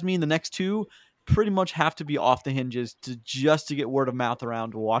that does mean the next two pretty much have to be off the hinges to get word of mouth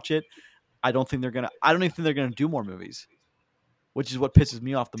around to watch it. I don't even think they're gonna do more movies, which is what pisses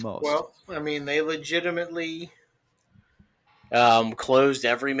me off the most. Well, I mean, they legitimately closed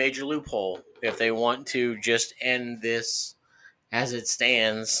every major loophole. If they want to just end this as it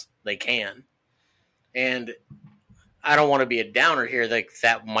stands, they can. And I don't want to be a downer here.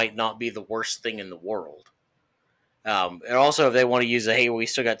 That might not be the worst thing in the world. And also, if they want to use hey, we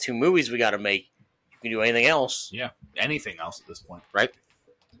still got 2 movies we got to make, you can do anything else. Yeah, anything else at this point, right?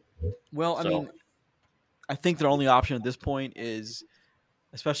 Well, I mean, I think their only option at this point is,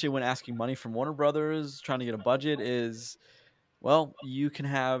 especially when asking money from Warner Brothers, trying to get a budget, is, well, you can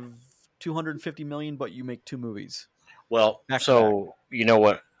have $250 million, but you make 2 movies. Well, so you know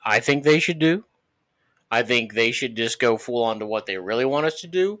what I think they should do? I think they should just go full on to what they really want us to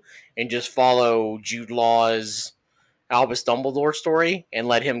do and just follow Jude Law's Albus Dumbledore story and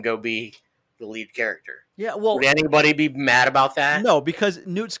let him go be the lead character. Yeah, well, would anybody be mad about that? No, because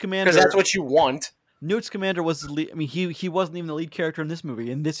Newt Scamander. Because that's what you want. Newt Scamander was the lead. I mean, he wasn't even the lead character in this movie,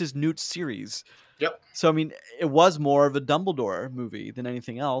 and this is Newt's series. Yep. So I mean, it was more of a Dumbledore movie than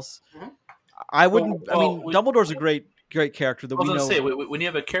anything else. Mm-hmm. I wouldn't. Dumbledore's a great character that we know. I was going to say, when you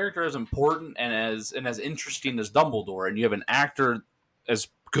have a character as important and as interesting as Dumbledore, and you have an actor as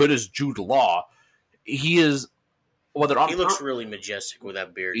good as Jude Law, he is. He looks really majestic with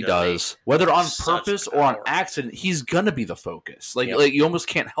that beard. He does. Whether on purpose or on accident, he's gonna be the focus. Like you almost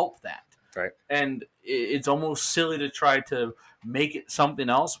can't help that. Right. And it's almost silly to try to make it something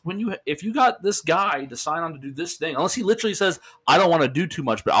else if you got this guy to sign on to do this thing, unless he literally says, "I don't want to do too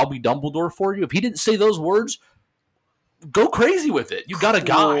much, but I'll be Dumbledore for you." If he didn't say those words, go crazy with it. You got a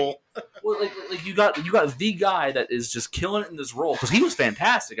guy. Well, like you got the guy that is just killing it in this role, because he was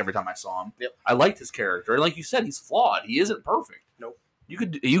fantastic every time I saw him. Yep. I liked his character, and like you said, he's flawed. He isn't perfect. Nope. You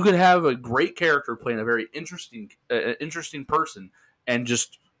could have a great character playing a very interesting person, and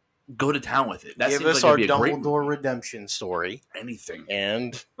just go to town with it. That Give seems us like our it'd be a great Dumbledore redemption story. Anything,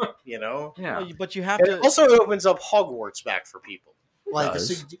 and yeah. But you have and to. It also opens up Hogwarts back for people.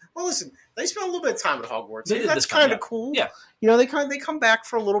 Listen, they spent a little bit of time at Hogwarts. That's kind of cool. Yeah, they come back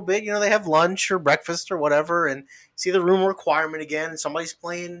for a little bit. They have lunch or breakfast or whatever, and see the room requirement again. And somebody's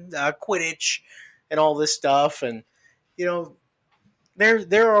playing Quidditch and all this stuff, and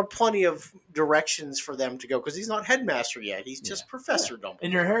there are plenty of directions for them to go, because he's not headmaster yet. He's just Professor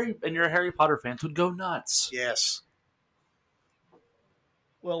Dumbledore. And your Harry Potter fans would go nuts. Yes.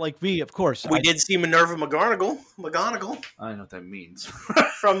 Well, like me, of course. We did see Minerva McGonagall. I don't know what that means.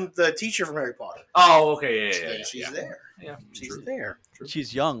 From the teacher from Harry Potter. Oh, okay, yeah. She's there. Yeah, she's there. True.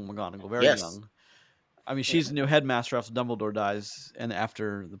 She's young, McGonagall, very young. I mean, she's the new headmaster after Dumbledore dies and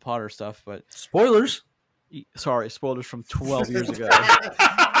after the Potter stuff. But spoilers. Sorry, spoilers from 12 years ago.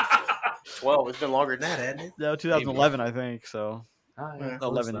 12. It's been longer than that, hasn't it? No, 2011, I think. So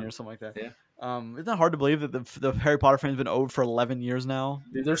 11 years, something like that. Yeah. Isn't that hard to believe that the Harry Potter fan's been old for 11 years now?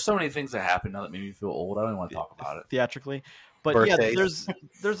 Dude, there's so many things that happen now that make me feel old. I don't even want to talk about it theatrically. But Birthdays.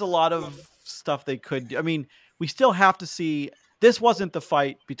 there's a lot of stuff they could do. I mean, we still have to see. This wasn't the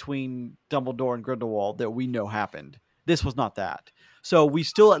fight between Dumbledore and Grindelwald that we know happened. This was not that. So we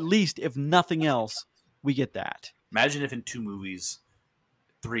still, at least, if nothing else, we get that. Imagine if in 2 movies,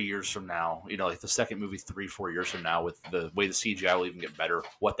 3 years from now, like the second movie 3-4 years from now, with the way the CGI will even get better,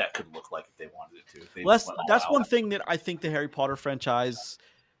 what that could look like if they wanted it to. Well, that's one thing that I think the Harry Potter franchise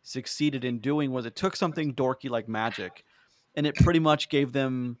succeeded in doing, was it took something dorky like magic, and it pretty much gave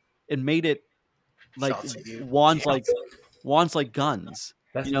them, it made it like wands like guns.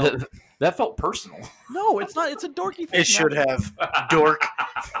 That felt personal. No, it's not. It's a dorky thing. It should have. Dork.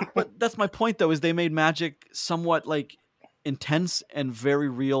 But that's my point, though, is they made magic somewhat like intense and very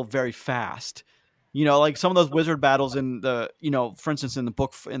real, very fast. Like some of those wizard battles in the, for instance, in the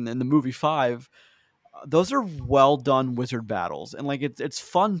book, in the movie 5, those are well done wizard battles, and like it's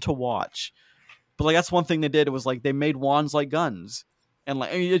fun to watch. But like that's one thing they did. It was like they made wands like guns, and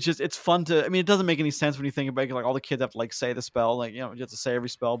like it's fun to. I mean, it doesn't make any sense when you think about it. Like all the kids have to like say the spell, like you have to say every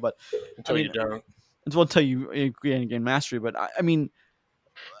spell, but until you don't. Until you gain mastery. But I mean,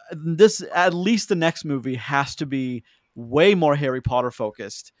 this at least the next movie has to be way more Harry Potter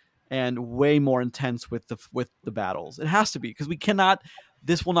focused and way more intense with the battles. It has to be because we cannot.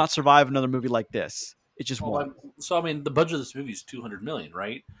 This will not survive another movie like this. It just won't. So I mean, the budget of this movie is $200 million,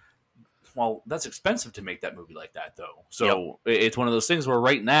 right? Well, that's expensive to make that movie like that, though. So it's one of those things where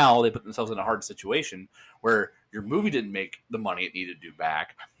right now they put themselves in a hard situation where your movie didn't make the money it needed to do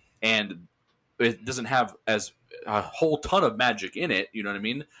back, and it doesn't have as a whole ton of magic in it. You know what I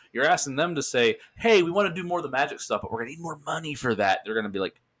mean? You're asking them to say, "Hey, we want to do more of the magic stuff, but we're gonna need more money for that." They're gonna be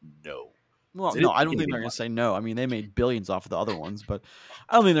like, "No." Well, no, I don't think they're going to say no. I mean, they made billions off of the other ones, but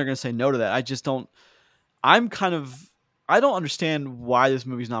I don't think they're going to say no to that. I just don't. I don't understand why this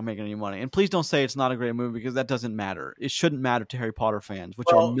movie's not making any money. And please don't say it's not a great movie because that doesn't matter. It shouldn't matter to Harry Potter fans, which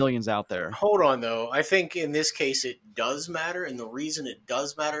are millions out there. Hold on, though. I think in this case it does matter, and the reason it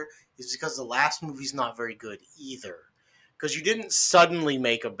does matter is because the last movie's not very good either. Because you didn't suddenly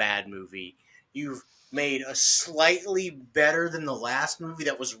make a bad movie. You've made a slightly better than the last movie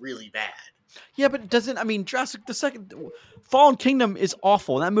that was really bad. Yeah, but it doesn't. I mean, Fallen Kingdom is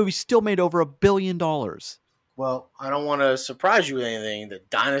awful. That movie still made over $1 billion. Well, I don't want to surprise you with anything. The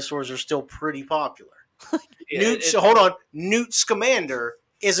dinosaurs are still pretty popular. Hold on. Newt Scamander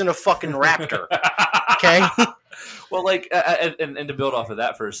isn't a fucking raptor. Okay? Well, like, and to build off of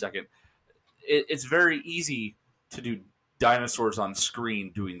that for a second, it's very easy to do dinosaurs on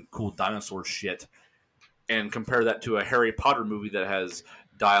screen doing cool dinosaur shit and compare that to a Harry Potter movie that has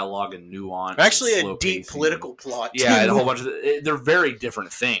dialogue and nuance. Actually, and a deep political plot. Yeah, and a whole bunch of they're very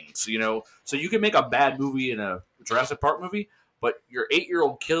different things, you know. So you can make a bad movie in a Jurassic Park movie, but your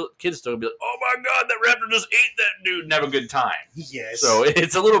 8-year-old kid's still gonna be like, "Oh my god, that raptor just ate that dude," and have a good time. Yes. So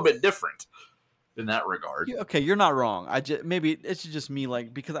it's a little bit different in that regard. Okay, you're not wrong. Maybe it's just me,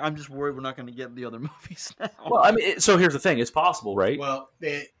 like, because I'm just worried we're not going to get the other movies now. Well, I mean, so here's the thing: it's possible, right? Well,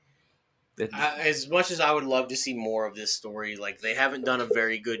 as much as I would love to see more of this story, like, they haven't done a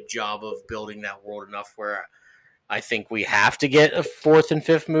very good job of building that world enough where I think we have to get a 4th and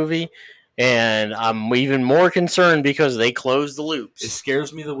 5th movie. And I'm even more concerned because they closed the loops. It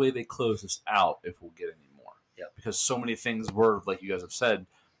scares me the way they close this out if we'll get any more. Yeah. Because so many things were, like you guys have said,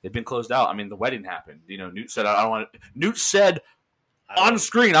 they've been closed out. I mean, the wedding happened. You know, Newt said, "I don't want to." Newt said on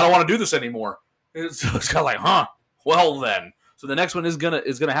screen, "I don't want to do this anymore." It's kind of like, huh? Well, then. So the next one is gonna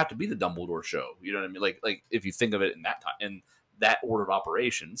have to be the Dumbledore show. You know what I mean? Like if you think of it in that time, in that order of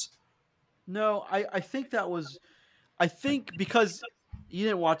operations. No, I think that was. I think because you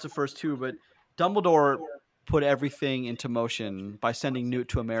didn't watch the first two, but Dumbledore put everything into motion by sending Newt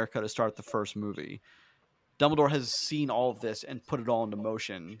to America to start the first movie. Dumbledore has seen all of this and put it all into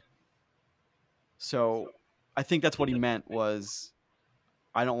motion. So I think that's what he meant was,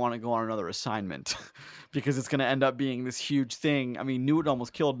 I don't want to go on another assignment because it's going to end up being this huge thing. I mean, Newt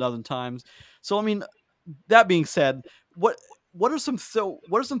almost killed a dozen times. So, I mean, that being said, what are some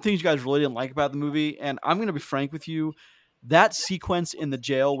things you guys really didn't like about the movie? And I'm going to be frank with you. That sequence in the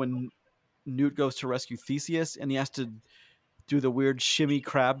jail when Newt goes to rescue Theseus and he has to do the weird shimmy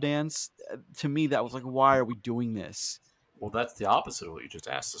crab dance, to me, that was like, why are we doing this? Well, that's the opposite of what you just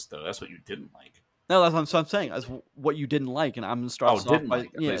asked us, though. That's what you didn't like. No, that's what I'm saying. That's what you didn't like, and I'm going to start off by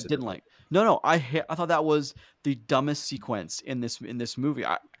didn't like. No, I thought that was the dumbest sequence in this movie.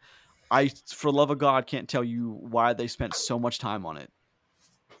 I for love of God can't tell you why they spent so much time on it.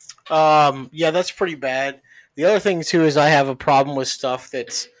 Yeah, that's pretty bad. The other thing too is I have a problem with stuff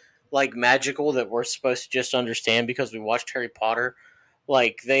that's like magical that we're supposed to just understand because we watched Harry Potter.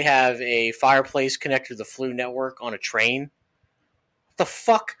 Like, they have a fireplace connected to the Flu Network on a train. What the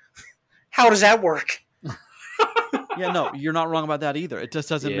fuck? How does that work? Yeah, no, you're not wrong about that either. It just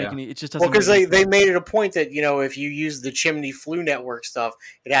doesn't make any. It just doesn't. Well, because they made it a point that, you know, if you use the Chimney Flu Network stuff,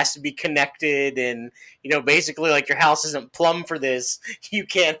 it has to be connected, and, you know, basically, like, your house isn't plumb for this. You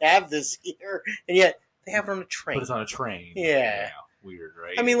can't have this here, and yet they have it on a train. But it's on a train. Yeah. Weird,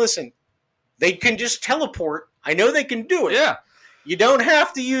 right? I mean, listen, they can just teleport. I know they can do it. Yeah. You don't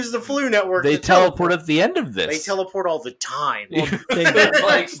have to use the Flu Network. They teleport at the end of this. They teleport all the time. Well,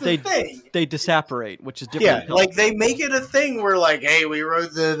 That's the they thing. They disapparate, which is different. Yeah, like, they make it a thing where, like, hey, we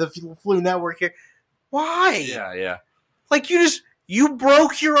wrote the Flu Network here. Why? Yeah. Like, you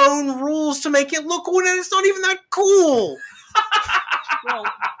broke your own rules to make it look cool, and it's not even that cool. Well,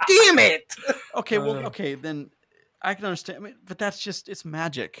 damn it. Okay, then I can understand. I mean, but that's just, it's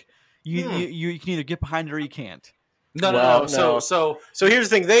magic. You can either get behind it or you can't. No. So here's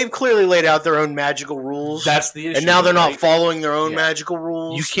the thing: they've clearly laid out their own magical rules. That's the issue, and now they're not right? following their own magical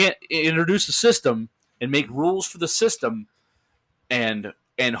rules. You can't introduce a system and make rules for the system, and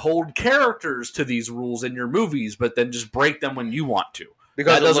hold characters to these rules in your movies, but then just break them when you want to.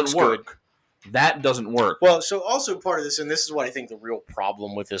 because that doesn't work. That doesn't work. Well, so also part of this, and this is what I think the real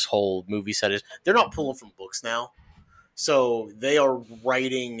problem with this whole movie set is, they're not pulling from books now. So they are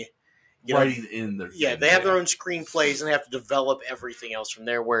writing, in their they have their own screenplays and they have to develop everything else from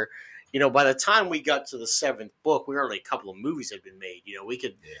there. Where, by the time we got to the 7th book, we already a couple of movies had been made.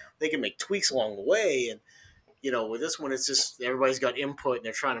 They can make tweaks along the way, and with this one, it's just everybody's got input and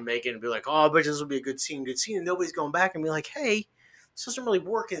they're trying to make it and be like, oh, I bet this will be a good scene, and nobody's going back and be like, hey, this doesn't really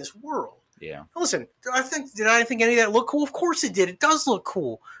work in this world. Yeah. Listen, did I think any of that looked cool? Of course it did. It does look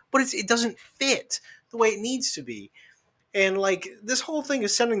cool, but it doesn't fit the way it needs to be. And this whole thing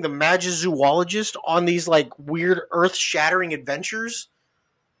is sending the Magizoologist on these weird earth-shattering adventures.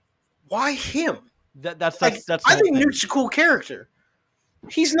 Why him? That's I think Newt's a cool character.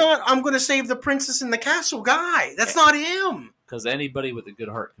 He's not, I'm going to save the princess in the castle guy. That's not him. Because anybody with a good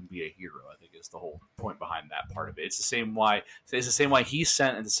heart can be a hero, I think is the whole point behind that part of it. It's the same why he's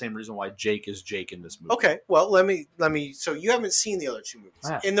sent, and the same reason why Jake is Jake in this movie. Okay, well, let me. So you haven't seen the other 2 movies.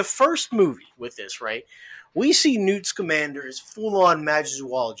 Yeah. In the first movie with this, right, we see Newt Scamander as full-on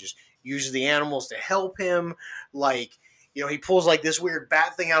Magizoologist, uses the animals to help him. He pulls this weird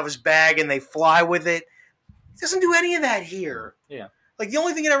bat thing out of his bag and they fly with it. He doesn't do any of that here. Yeah. The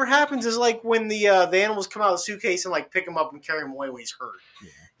only thing that ever happens is when the animals come out of the suitcase and pick him up and carry him away when he's hurt.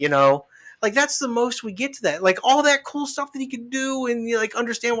 Yeah. That's the most we get to that. All that cool stuff that he could do and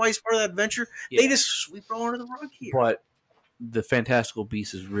understand why he's part of that adventure. Yeah. They just sweep it all under the rug here. But the Fantastical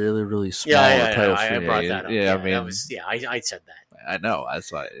Beast is really, really small. Yeah, I brought that up. Yeah, I said that. I know.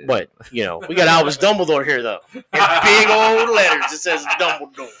 That's why. But we got Albus Dumbledore here though. In big old letters, it says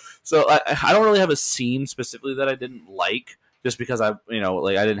Dumbledore. So I don't really have a scene specifically that I didn't like. Just because I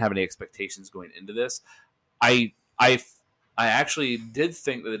didn't have any expectations going into this, I actually did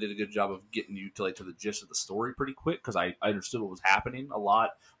think that they did a good job of getting you to the gist of the story pretty quick because I understood what was happening a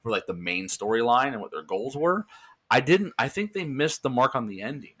lot for the main storyline and what their goals were. I think they missed the mark on the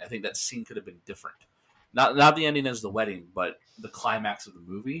ending. I think that scene could have been different. Not the ending as the wedding, but the climax of the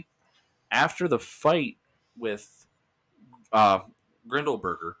movie. After the fight with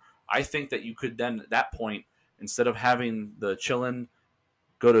Grindelberger, I think that you could then at that point, instead of having the Chillin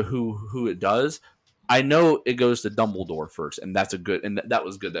go to who it does, I know it goes to Dumbledore first, and that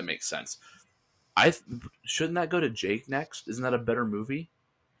was good. That makes sense. Shouldn't that go to Jake next? Isn't that a better movie?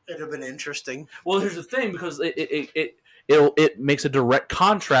 It'd have been interesting. Well, here's the thing, because it makes a direct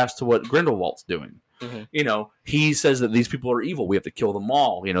contrast to what Grindelwald's doing. Mm-hmm. He says that these people are evil. We have to kill them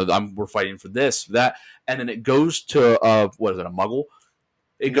all. We're fighting for this, that, and then it goes to what is it, a Muggle?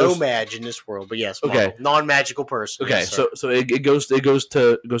 It goes Mage in this world, but yes, okay, non-magical person. Okay, yes, so it goes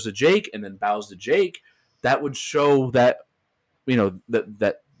to Jake, and then bows to Jake. That would show that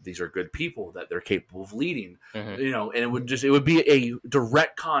that these are good people, that they're capable of leading. Mm-hmm. And it would be a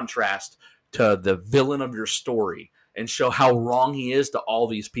direct contrast to the villain of your story, and show how wrong he is to all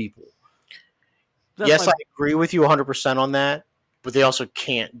these people. Yes, I agree with you 100% on that, but they also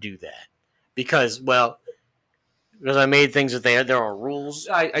can't do that because I made things that there are rules.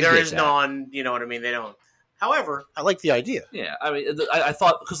 There is none. You know what I mean? They don't. However, I like the idea. Yeah, I mean, I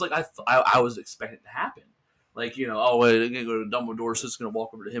thought because I was expecting it to happen. They're gonna go to Dumbledore, so it's gonna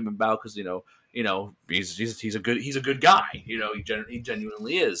walk over to him and bow because he's a good guy. He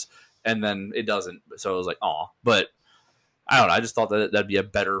genuinely is, and then it doesn't. So I was like, aw. But I don't know. I just thought that'd be a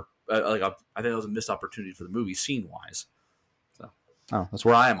better. I think it was a missed opportunity for the movie scene wise. So that's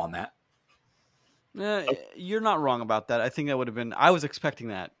where I am on that. You're not wrong about that. I think that would have been. I was expecting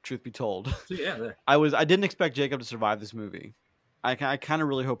that. Truth be told, so, yeah, there. I didn't expect Jacob to survive this movie. I kind of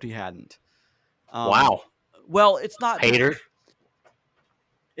really hoped he hadn't. Wow. Well, it's not hater.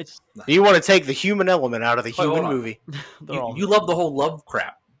 You want to take the human element out of the human movie. You love the whole love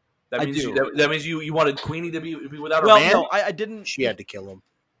crap. That means that means you wanted Queenie to be without her man. No, I didn't. She had to kill him.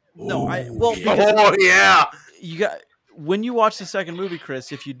 No, yeah. You got. When you watch the second movie,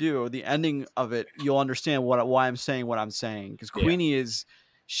 Chris, if you do, the ending of it, you'll understand why I'm saying what I'm saying. Because Queenie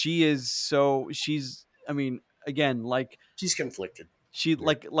she's conflicted. She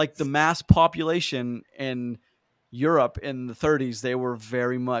like the mass population in Europe in the 30s, they were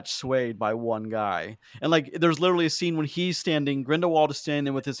very much swayed by one guy. And there's literally a scene when Grindelwald is standing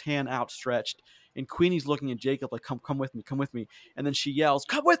there with his hand outstretched, and Queenie's looking at Jacob come with me. And then she yells,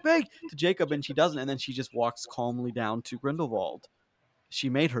 "Come with me!" to Jacob, and she doesn't. And then she just walks calmly down to Grindelwald. She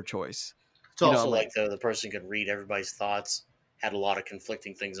made her choice. It's also the person could read everybody's thoughts, had a lot of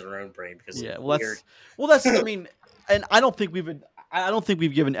conflicting things in her own brain because that's I mean, and I don't think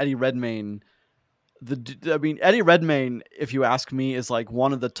we've given Eddie Redmayne Eddie Redmayne, if you ask me, is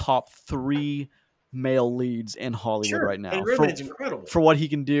one of the top 3 male leads in Hollywood Sure, right now Eddie Redmayne's incredible. for what he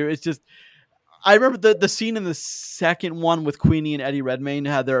can do. It's just, I remember the scene in the second one with Queenie and Eddie Redmayne,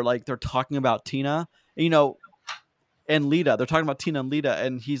 how they're talking about Tina, and Lita. They're talking about Tina and Lita,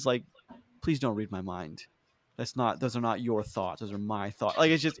 and he's like, "Please don't read my mind. Those are not your thoughts. Those are my thoughts."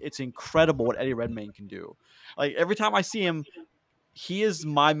 Like, it's incredible what Eddie Redmayne can do. Like, every time I see him, he is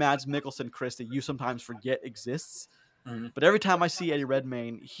my Mads Mikkelsen, Chris, that you sometimes forget exists. Mm-hmm. But every time I see Eddie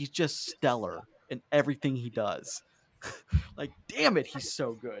Redmayne, he's just stellar in everything he does. Like, damn it, he's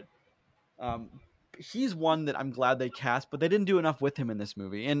so good. He's one that I'm glad they cast, but they didn't do enough with him in this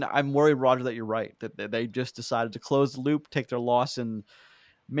movie. And I'm worried, Roger, that you're right, that they just decided to close the loop, take their loss, and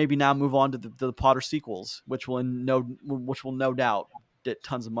maybe now move on to the Potter sequels, which will no doubt get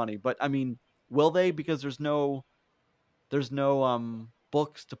tons of money. But I mean, will they? Because there's no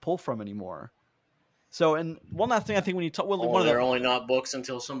books to pull from anymore. So, and one last thing I think when you talk, They're only not books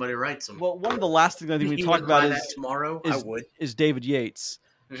until somebody writes them. Well, one of the last things I think we You talk would about buy that tomorrow. I would. is David Yates.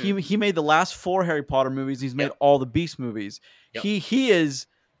 Mhm. He made the last 4 Harry Potter movies. He's made Yep. all the Beast movies. Yep. He is,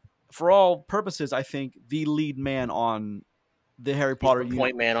 for all purposes, I think, the lead man on the Harry Potter He's the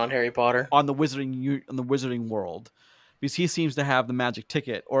point man on Harry Potter. on the Wizarding world, because he seems to have the magic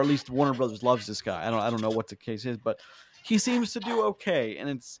ticket, or at least Warner Brothers loves this guy. I don't know what the case is, but he seems to do okay.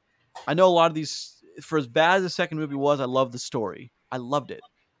 And I know a lot of these, for as bad as the second movie was, I loved the story. I loved it.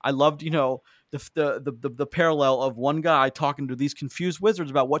 I loved, the parallel of one guy talking to these confused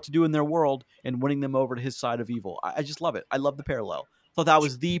wizards about what to do in their world and winning them over to his side of evil. I just love it. I love the parallel. Thought that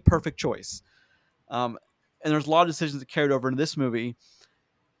was the perfect choice. And there's a lot of decisions that carried over into this movie.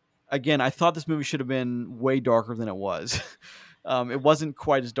 Again, I thought this movie should have been way darker than it was. It wasn't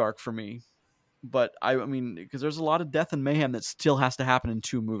quite as dark for me, but I mean, because there's a lot of death and mayhem that still has to happen in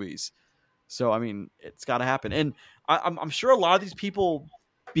 2 movies. So I mean, it's got to happen, and I'm sure a lot of these people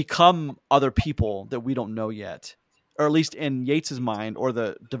become other people that we don't know yet, or at least in Yates's mind, or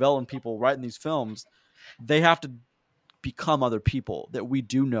the development people writing these films, they have to become other people that we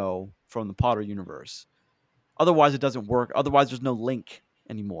do know from the Potter universe. Otherwise, it doesn't work. Otherwise, there's no link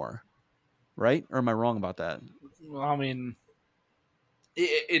anymore, right? Or am I wrong about that? Well, I mean,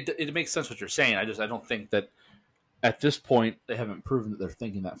 it makes sense what you're saying. I don't think that at this point they haven't proven that they're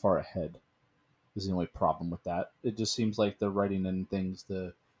thinking that far ahead. Is the only problem with that. It just seems like they're writing in things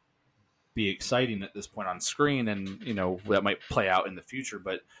to be exciting at this point on screen, and that might play out in the future.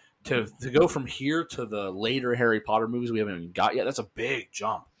 But to go from here to the later Harry Potter movies we haven't even got yet, that's a big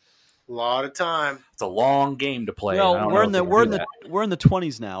jump. A lot of time. It's a long game to play. Well, we're in the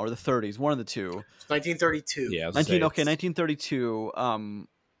 20s now, or the 30s, one of the two. It's 1932. Yeah, 1932.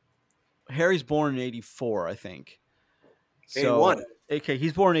 Harry's born in 84, I think. 81. Okay,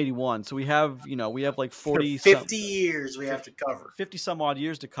 he's born in 81, so we have like 40 50 years we have to cover. 50 some odd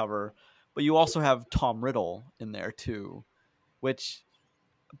years to cover, but you also have Tom Riddle in there too, but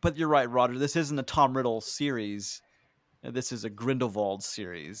you're right, Roger, this isn't a Tom Riddle series. This is a Grindelwald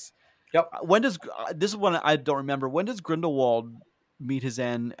series. Yep. This is one I don't remember. When does Grindelwald meet his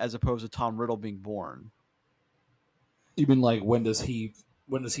end as opposed to Tom Riddle being born? You mean like when does he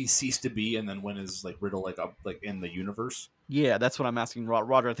cease to be, and then when is like Riddle like in the universe? Yeah, that's what I'm asking,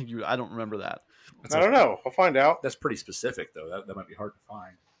 Roger. I don't remember that. I don't know. I'll find out. That's pretty specific, though. That might be hard to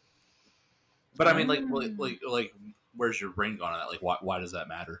find. But I mean, like, where's your brain going on that? Like, why does that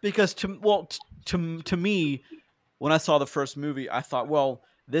matter? Because to me, when I saw the first movie, I thought, well,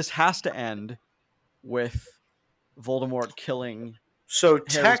 this has to end with Voldemort killing. So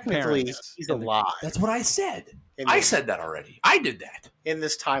Harry's technically, parents he's alive. That's what I said. I said that already. I did that. In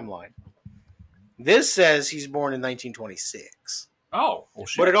this timeline. This says he's born in 1926. Oh, well,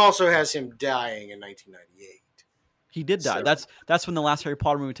 shit. But it also has him dying in 1998. He did die. So- That's when the last Harry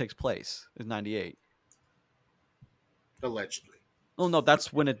Potter movie takes place. Is 98. Allegedly. Oh no,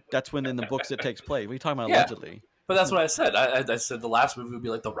 that's when in the books it takes place. What are you talking about? Yeah. Allegedly. But that's what I said. I said the last movie would be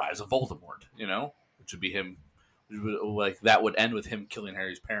like the Rise of Voldemort, which would be him. Like that would end with him killing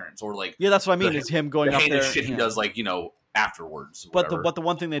Harry's parents, or like Yeah, that's what I mean. Is him going the up heinous there. shit he Yeah. does, like afterwards. But the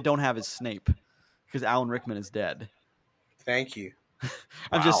one thing they don't have is Snape, because Alan Rickman is dead. Thank you.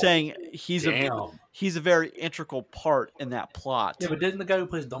 I'm just Wow. saying he's a very integral part in that plot. Yeah, but didn't the guy who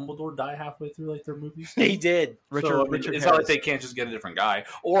plays Dumbledore die halfway through like their movies? He did. Richard It's Harris. not like they can't just get a different guy,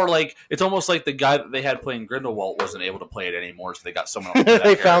 or like it's almost like the guy that they had playing Grindelwald wasn't able to play it anymore, so they got someone else. To play that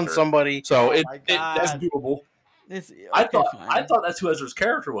They found character. somebody. So Oh my God. that's doable. I I thought that's who Ezra's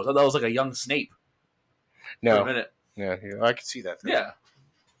character was. I thought it was like a young Snape. For a No. minute. Yeah, I can see that. Yeah.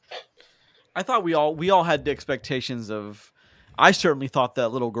 I thought we all had the expectations of. I certainly thought that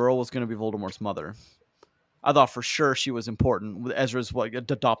little girl was going to be Voldemort's mother. I thought for sure she was important. With Ezra's like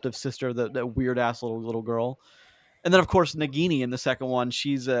adoptive sister, that weird ass little girl, and then of course Nagini in the second one.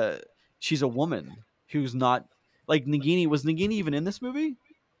 She's a woman who's not like Nagini. Was Nagini even in this movie?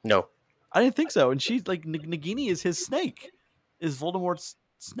 No. I didn't think so. And she's like Nagini is his snake, is Voldemort's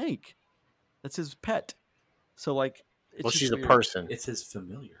snake. That's his pet. So like, it's Well, just she's weird. a person. It's his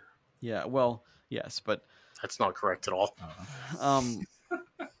familiar. Yeah. Well, yes, but That's not correct at all.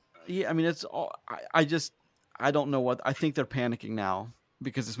 yeah. I mean, it's all. I don't know what. I think they're panicking now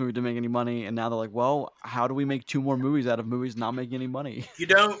because this movie didn't make any money, and now they're like, well, how do we make 2 more movies out of movies not making any money? You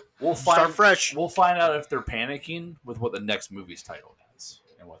don't. We'll Start fresh. We'll find out if they're panicking with what the next movie's title is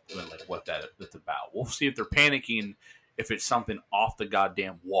and what that's about. We'll see if they're panicking if it's something off the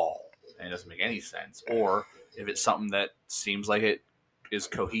goddamn wall and it doesn't make any sense, or if it's something that seems like it is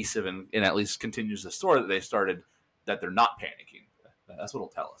cohesive and at least continues the story that they started, that they're not panicking. That's what it'll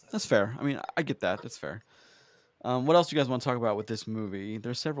tell us. That's fair. I mean, I get that. That's fair. What else do you guys want to talk about with this movie?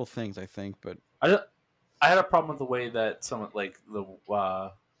 There's several things I think, but I had a problem with the way that someone like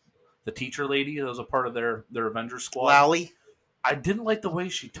the teacher lady that was a part of their Avengers squad. Lally? I didn't like the way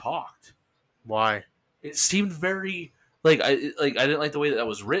she talked. Why? It seemed very I didn't like the way that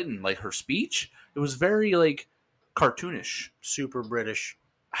was written. Like her speech, it was very like cartoonish. Super British.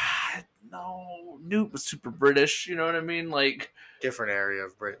 No, Newt was super British. You know what I mean? Like Different area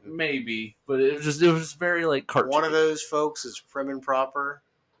of Britain. maybe, but it was very like cartoonish. One of those folks is prim and proper.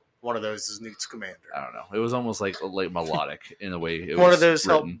 One of those is Newt's commander. I don't know. It was almost like melodic in a way. It One was of those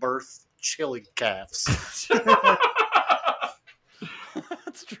written. help birth chili calves.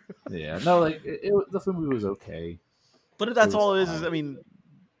 that's true. Yeah, no, like the movie was okay. But that's was all it is. fine. I mean,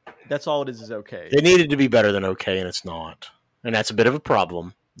 that's all it is okay. It needed to be better than okay, and it's not. And that's a bit of a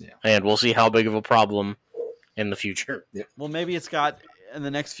problem. Yeah. And we'll see how big of a problem in the future. Well, maybe it's got in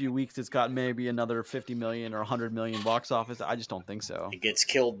the next few weeks. It's got maybe another 50 million or 100 million box office. I just don't think so. It gets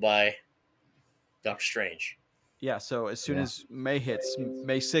killed by Doctor Strange. Yeah. So as soon as May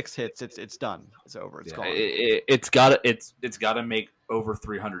 6th hits, it's done. It's over. It's gone. It's got to make over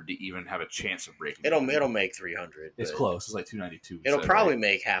 300 to even have a chance of breaking. It'll make 300. It's but close. It's like 292. It'll so, probably right?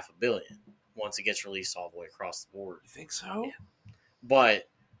 make $500 million once it gets released all the way across the board. You think so? Yeah. But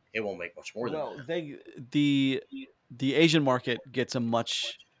it won't make much more than Well, that. the Asian market gets a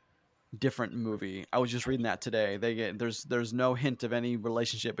much different movie. I was just reading that today. There's no hint of any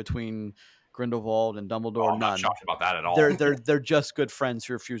relationship between Grindelwald and Dumbledore. I'm not None. shocked about that at all. They're just good friends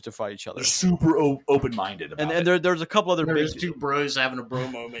who refuse to fight each other. They're super open-minded about And it. there's a couple other They're big just two bros having a bro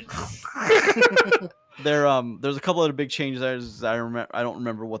moment. there's a couple other big changes. I don't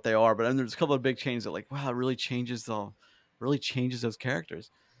remember what they are, but there's a couple of big changes that like wow, it really changes those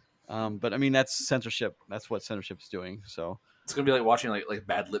characters. But I mean that's censorship. That's what censorship is doing. So It's gonna be like watching like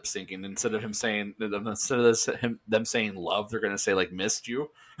bad lip syncing. Instead of them saying love, they're gonna say like missed you.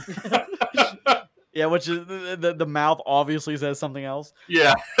 yeah, which is the mouth obviously says something else.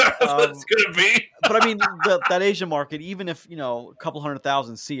 Yeah, that's what it's gonna be. But I mean that Asian market, even if a couple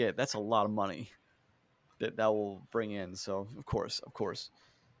 100,000 see it, that's a lot of money that will bring in. So of course.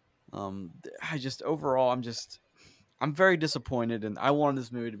 I'm very disappointed, and I wanted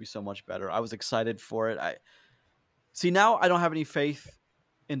this movie to be so much better. I was excited for it. Now I don't have any faith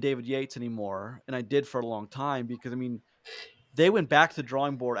in David Yates anymore, and I did for a long time because I mean, they went back to the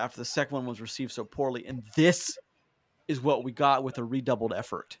drawing board after the second one was received so poorly, and this is what we got with a redoubled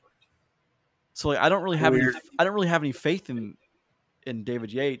effort. So like, I don't really have any faith in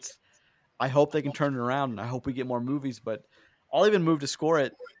David Yates. I hope they can turn it around, and I hope we get more movies. But I'll even move to score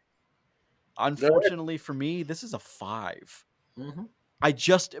it. Unfortunately for me, this is a 5. Mm-hmm.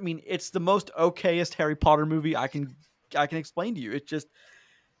 It's the most okayest Harry Potter movie I can explain to you. It's just,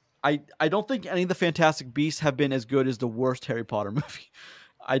 I don't think any of the Fantastic Beasts have been as good as the worst Harry Potter movie.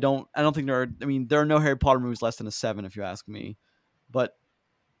 I don't think there are no Harry Potter movies less than a 7 if you ask me. But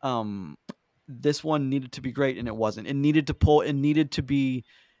this one needed to be great and it wasn't. It needed to be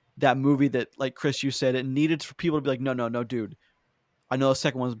that movie that, like Chris, you said, it needed for people to be like, no, dude. I know the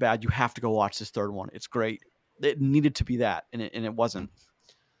second one's bad. You have to go watch this third one. It's great. It needed to be that, and it wasn't.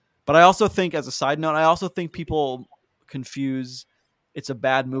 But I also think, as a side note, people confuse it's a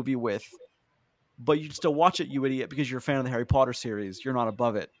bad movie with, but you can still watch it, you idiot, because you're a fan of the Harry Potter series. You're not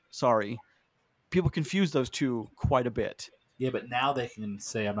above it. Sorry. People confuse those two quite a bit. Yeah, but now they can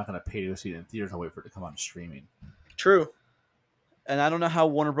say, I'm not going to pay to go see it in theaters. I'll wait for it to come on streaming. True. And I don't know how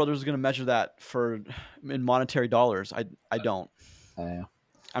Warner Brothers is going to measure that in monetary dollars. I don't.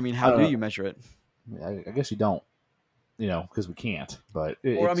 I mean, how do you measure it? I guess you don't, because we can't. But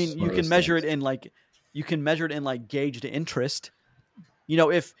you can measure it in like gauged interest.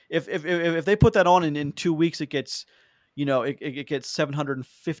 If they put that on in 2 weeks, it gets, it gets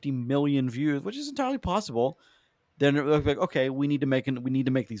 750 million views, which is entirely possible. Then they're like, okay, we need to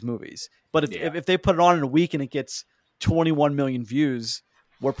make these movies. But if they put it on in a week and it gets 21 million views,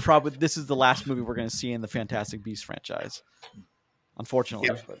 this is the last movie we're going to see in the Fantastic Beasts franchise, unfortunately.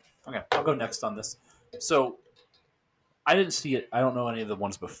 Yep. But Okay, I'll go next on this. So I didn't see it. I don't know any of the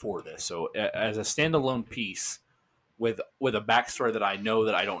ones before this. So as a standalone piece with a backstory that I know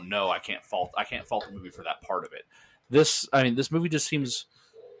that I don't know, I can't fault the movie for that part of it. This movie just seems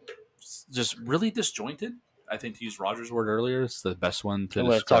just really disjointed. I think, to use Roger's word earlier, it's the best one to I'm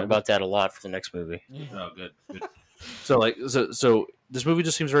going to describe talk about that a lot for the next movie. Oh, good. So this movie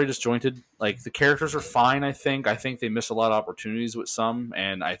just seems very disjointed. Like, the characters are fine. I think they missed a lot of opportunities with some,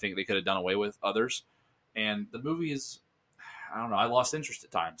 and I think they could have done away with others. And the movie is, I don't know. I lost interest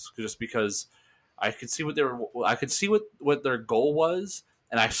at times just because I could see what their goal was,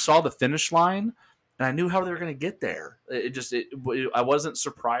 and I saw the finish line, and I knew how they were going to get there. I wasn't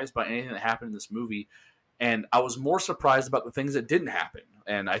surprised by anything that happened in this movie. And I was more surprised about the things that didn't happen.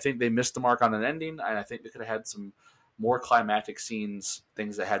 And I think they missed the mark on an ending. And I think they could have had some more climactic scenes,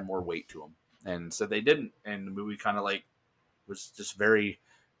 things that had more weight to them. And so they didn't. And the movie kind of was just very,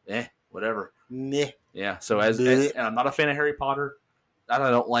 whatever. Meh. Yeah. So and I'm not a fan of Harry Potter. I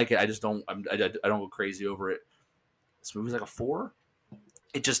don't like it. I just don't. I don't go crazy over it. This movie's like a 4.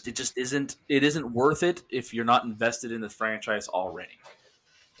 It just isn't. It isn't worth it if you're not invested in the franchise already,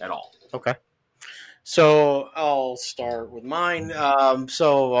 at all. Okay. So I'll start with mine.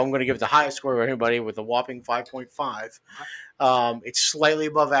 So I'm going to give it the highest score of anybody with a whopping 5.5. It's slightly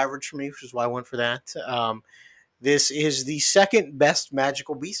above average for me, which is why I went for that. This is the second best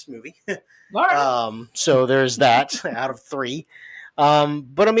Magical Beast movie. So there's that out of 3.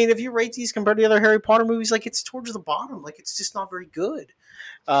 But I mean, if you rate these compared to the other Harry Potter movies, like, it's towards the bottom. Like, it's just not very good.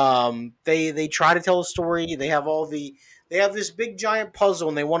 They try to tell a story. They have this big giant puzzle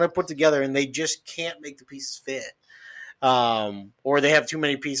and they want to put together, and they just can't make the pieces fit. Or they have too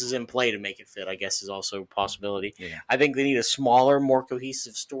many pieces in play to make it fit, I guess, is also a possibility. Yeah. I think they need a smaller, more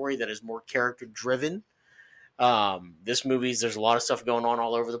cohesive story that is more character driven. This movie's, there's a lot of stuff going on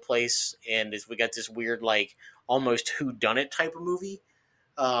all over the place, and we got this weird, like, almost whodunit type of movie,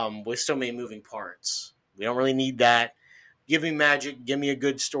 with so many moving parts. We don't really need that. Give me magic, give me a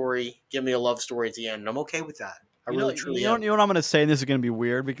good story, give me a love story at the end, and I'm okay with that. I really truly am. You know what I'm going to say, and this is going to be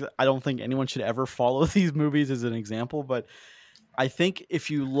weird because I don't think anyone should ever follow these movies as an example, but I think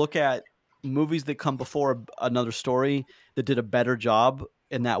if you look at movies that come before another story that did a better job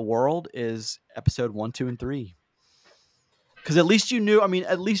in that world, is episode 1, 2, and 3. Because at least you knew,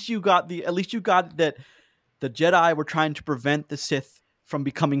 at least you got that the Jedi were trying to prevent the Sith from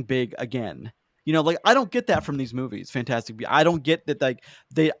becoming big again. Like, I don't get that from these movies, Fantastic Beasts. I don't get that,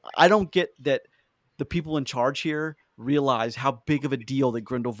 I don't get that the people in charge here realize how big of a deal that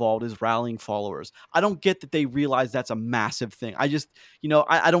Grindelwald is rallying followers. I don't get that they realize that's a massive thing. I just,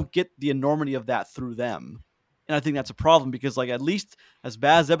 I don't get the enormity of that through them. And I think that's a problem because, like, at least as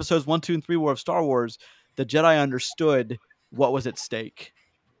bad as episodes 1, 2, and 3 were of Star Wars, the Jedi understood what was at stake.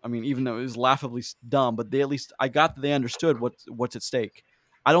 Even though it was laughably dumb, but I got that they understood what's at stake.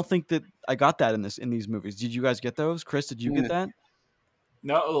 I don't think that I got that in these movies. Did you guys get those? Chris, did you get that?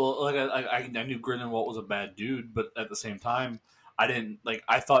 No, like I knew Grindelwald was a bad dude, but at the same time, I didn't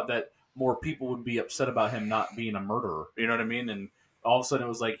I thought that more people would be upset about him not being a murderer. You know what I mean? And all of a sudden, it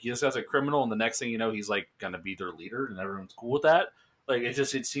was like, this guy's a criminal, and the next thing you know, he's like gonna be their leader, and everyone's cool with that. Like,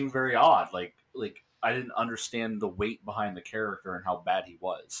 it seemed very odd. Like I didn't understand the weight behind the character and how bad he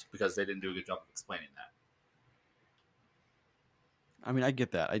was because they didn't do a good job of explaining that. I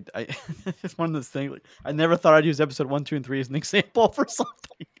get that. I it's one of those things. Like, I never thought I'd use episode 1, 2, and 3 as an example for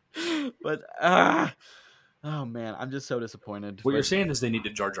something, but oh man, I'm just so disappointed. What you're saying is they need to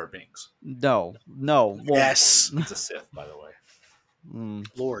Jar Jar Binks. No. Yes, it's a Sith, by the way.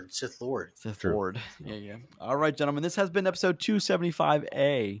 Sith Lord. Yeah. All right, gentlemen, this has been episode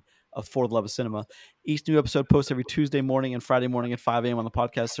 275A of For the Love of Cinema. Each new episode posts every Tuesday morning and Friday morning at 5 a.m. on the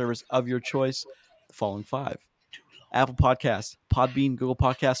podcast service of your choice. The following 5: Apple Podcasts, Podbean, Google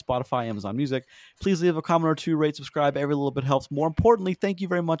Podcasts, Spotify, Amazon Music. Please leave a comment or 2, rate, subscribe. Every little bit helps. More importantly, thank you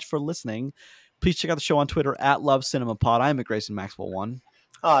very much for listening. Please check out the show on Twitter at Love Cinema Pod. I am at Grayson Maxwell 1.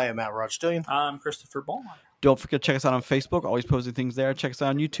 I am Matt Rochdillion. I'm Christopher Ballmeyer. Don't forget to check us out on Facebook. Always posting things there. Check us out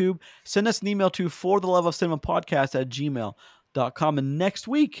on YouTube. Send us an email to fortheloveofcinemapodcast@gmail.com. And next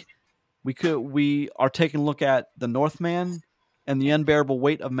week, we are taking a look at The Northman and the unbearable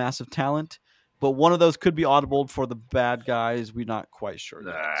weight of massive talent. But one of those could be audibled for the bad guys. We're not quite sure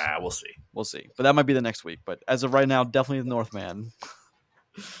yet. We'll see. We'll see. But that might be the next week. But as of right now, definitely The Northman.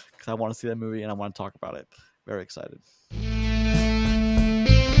 because I want to see that movie and I want to talk about it. Very excited.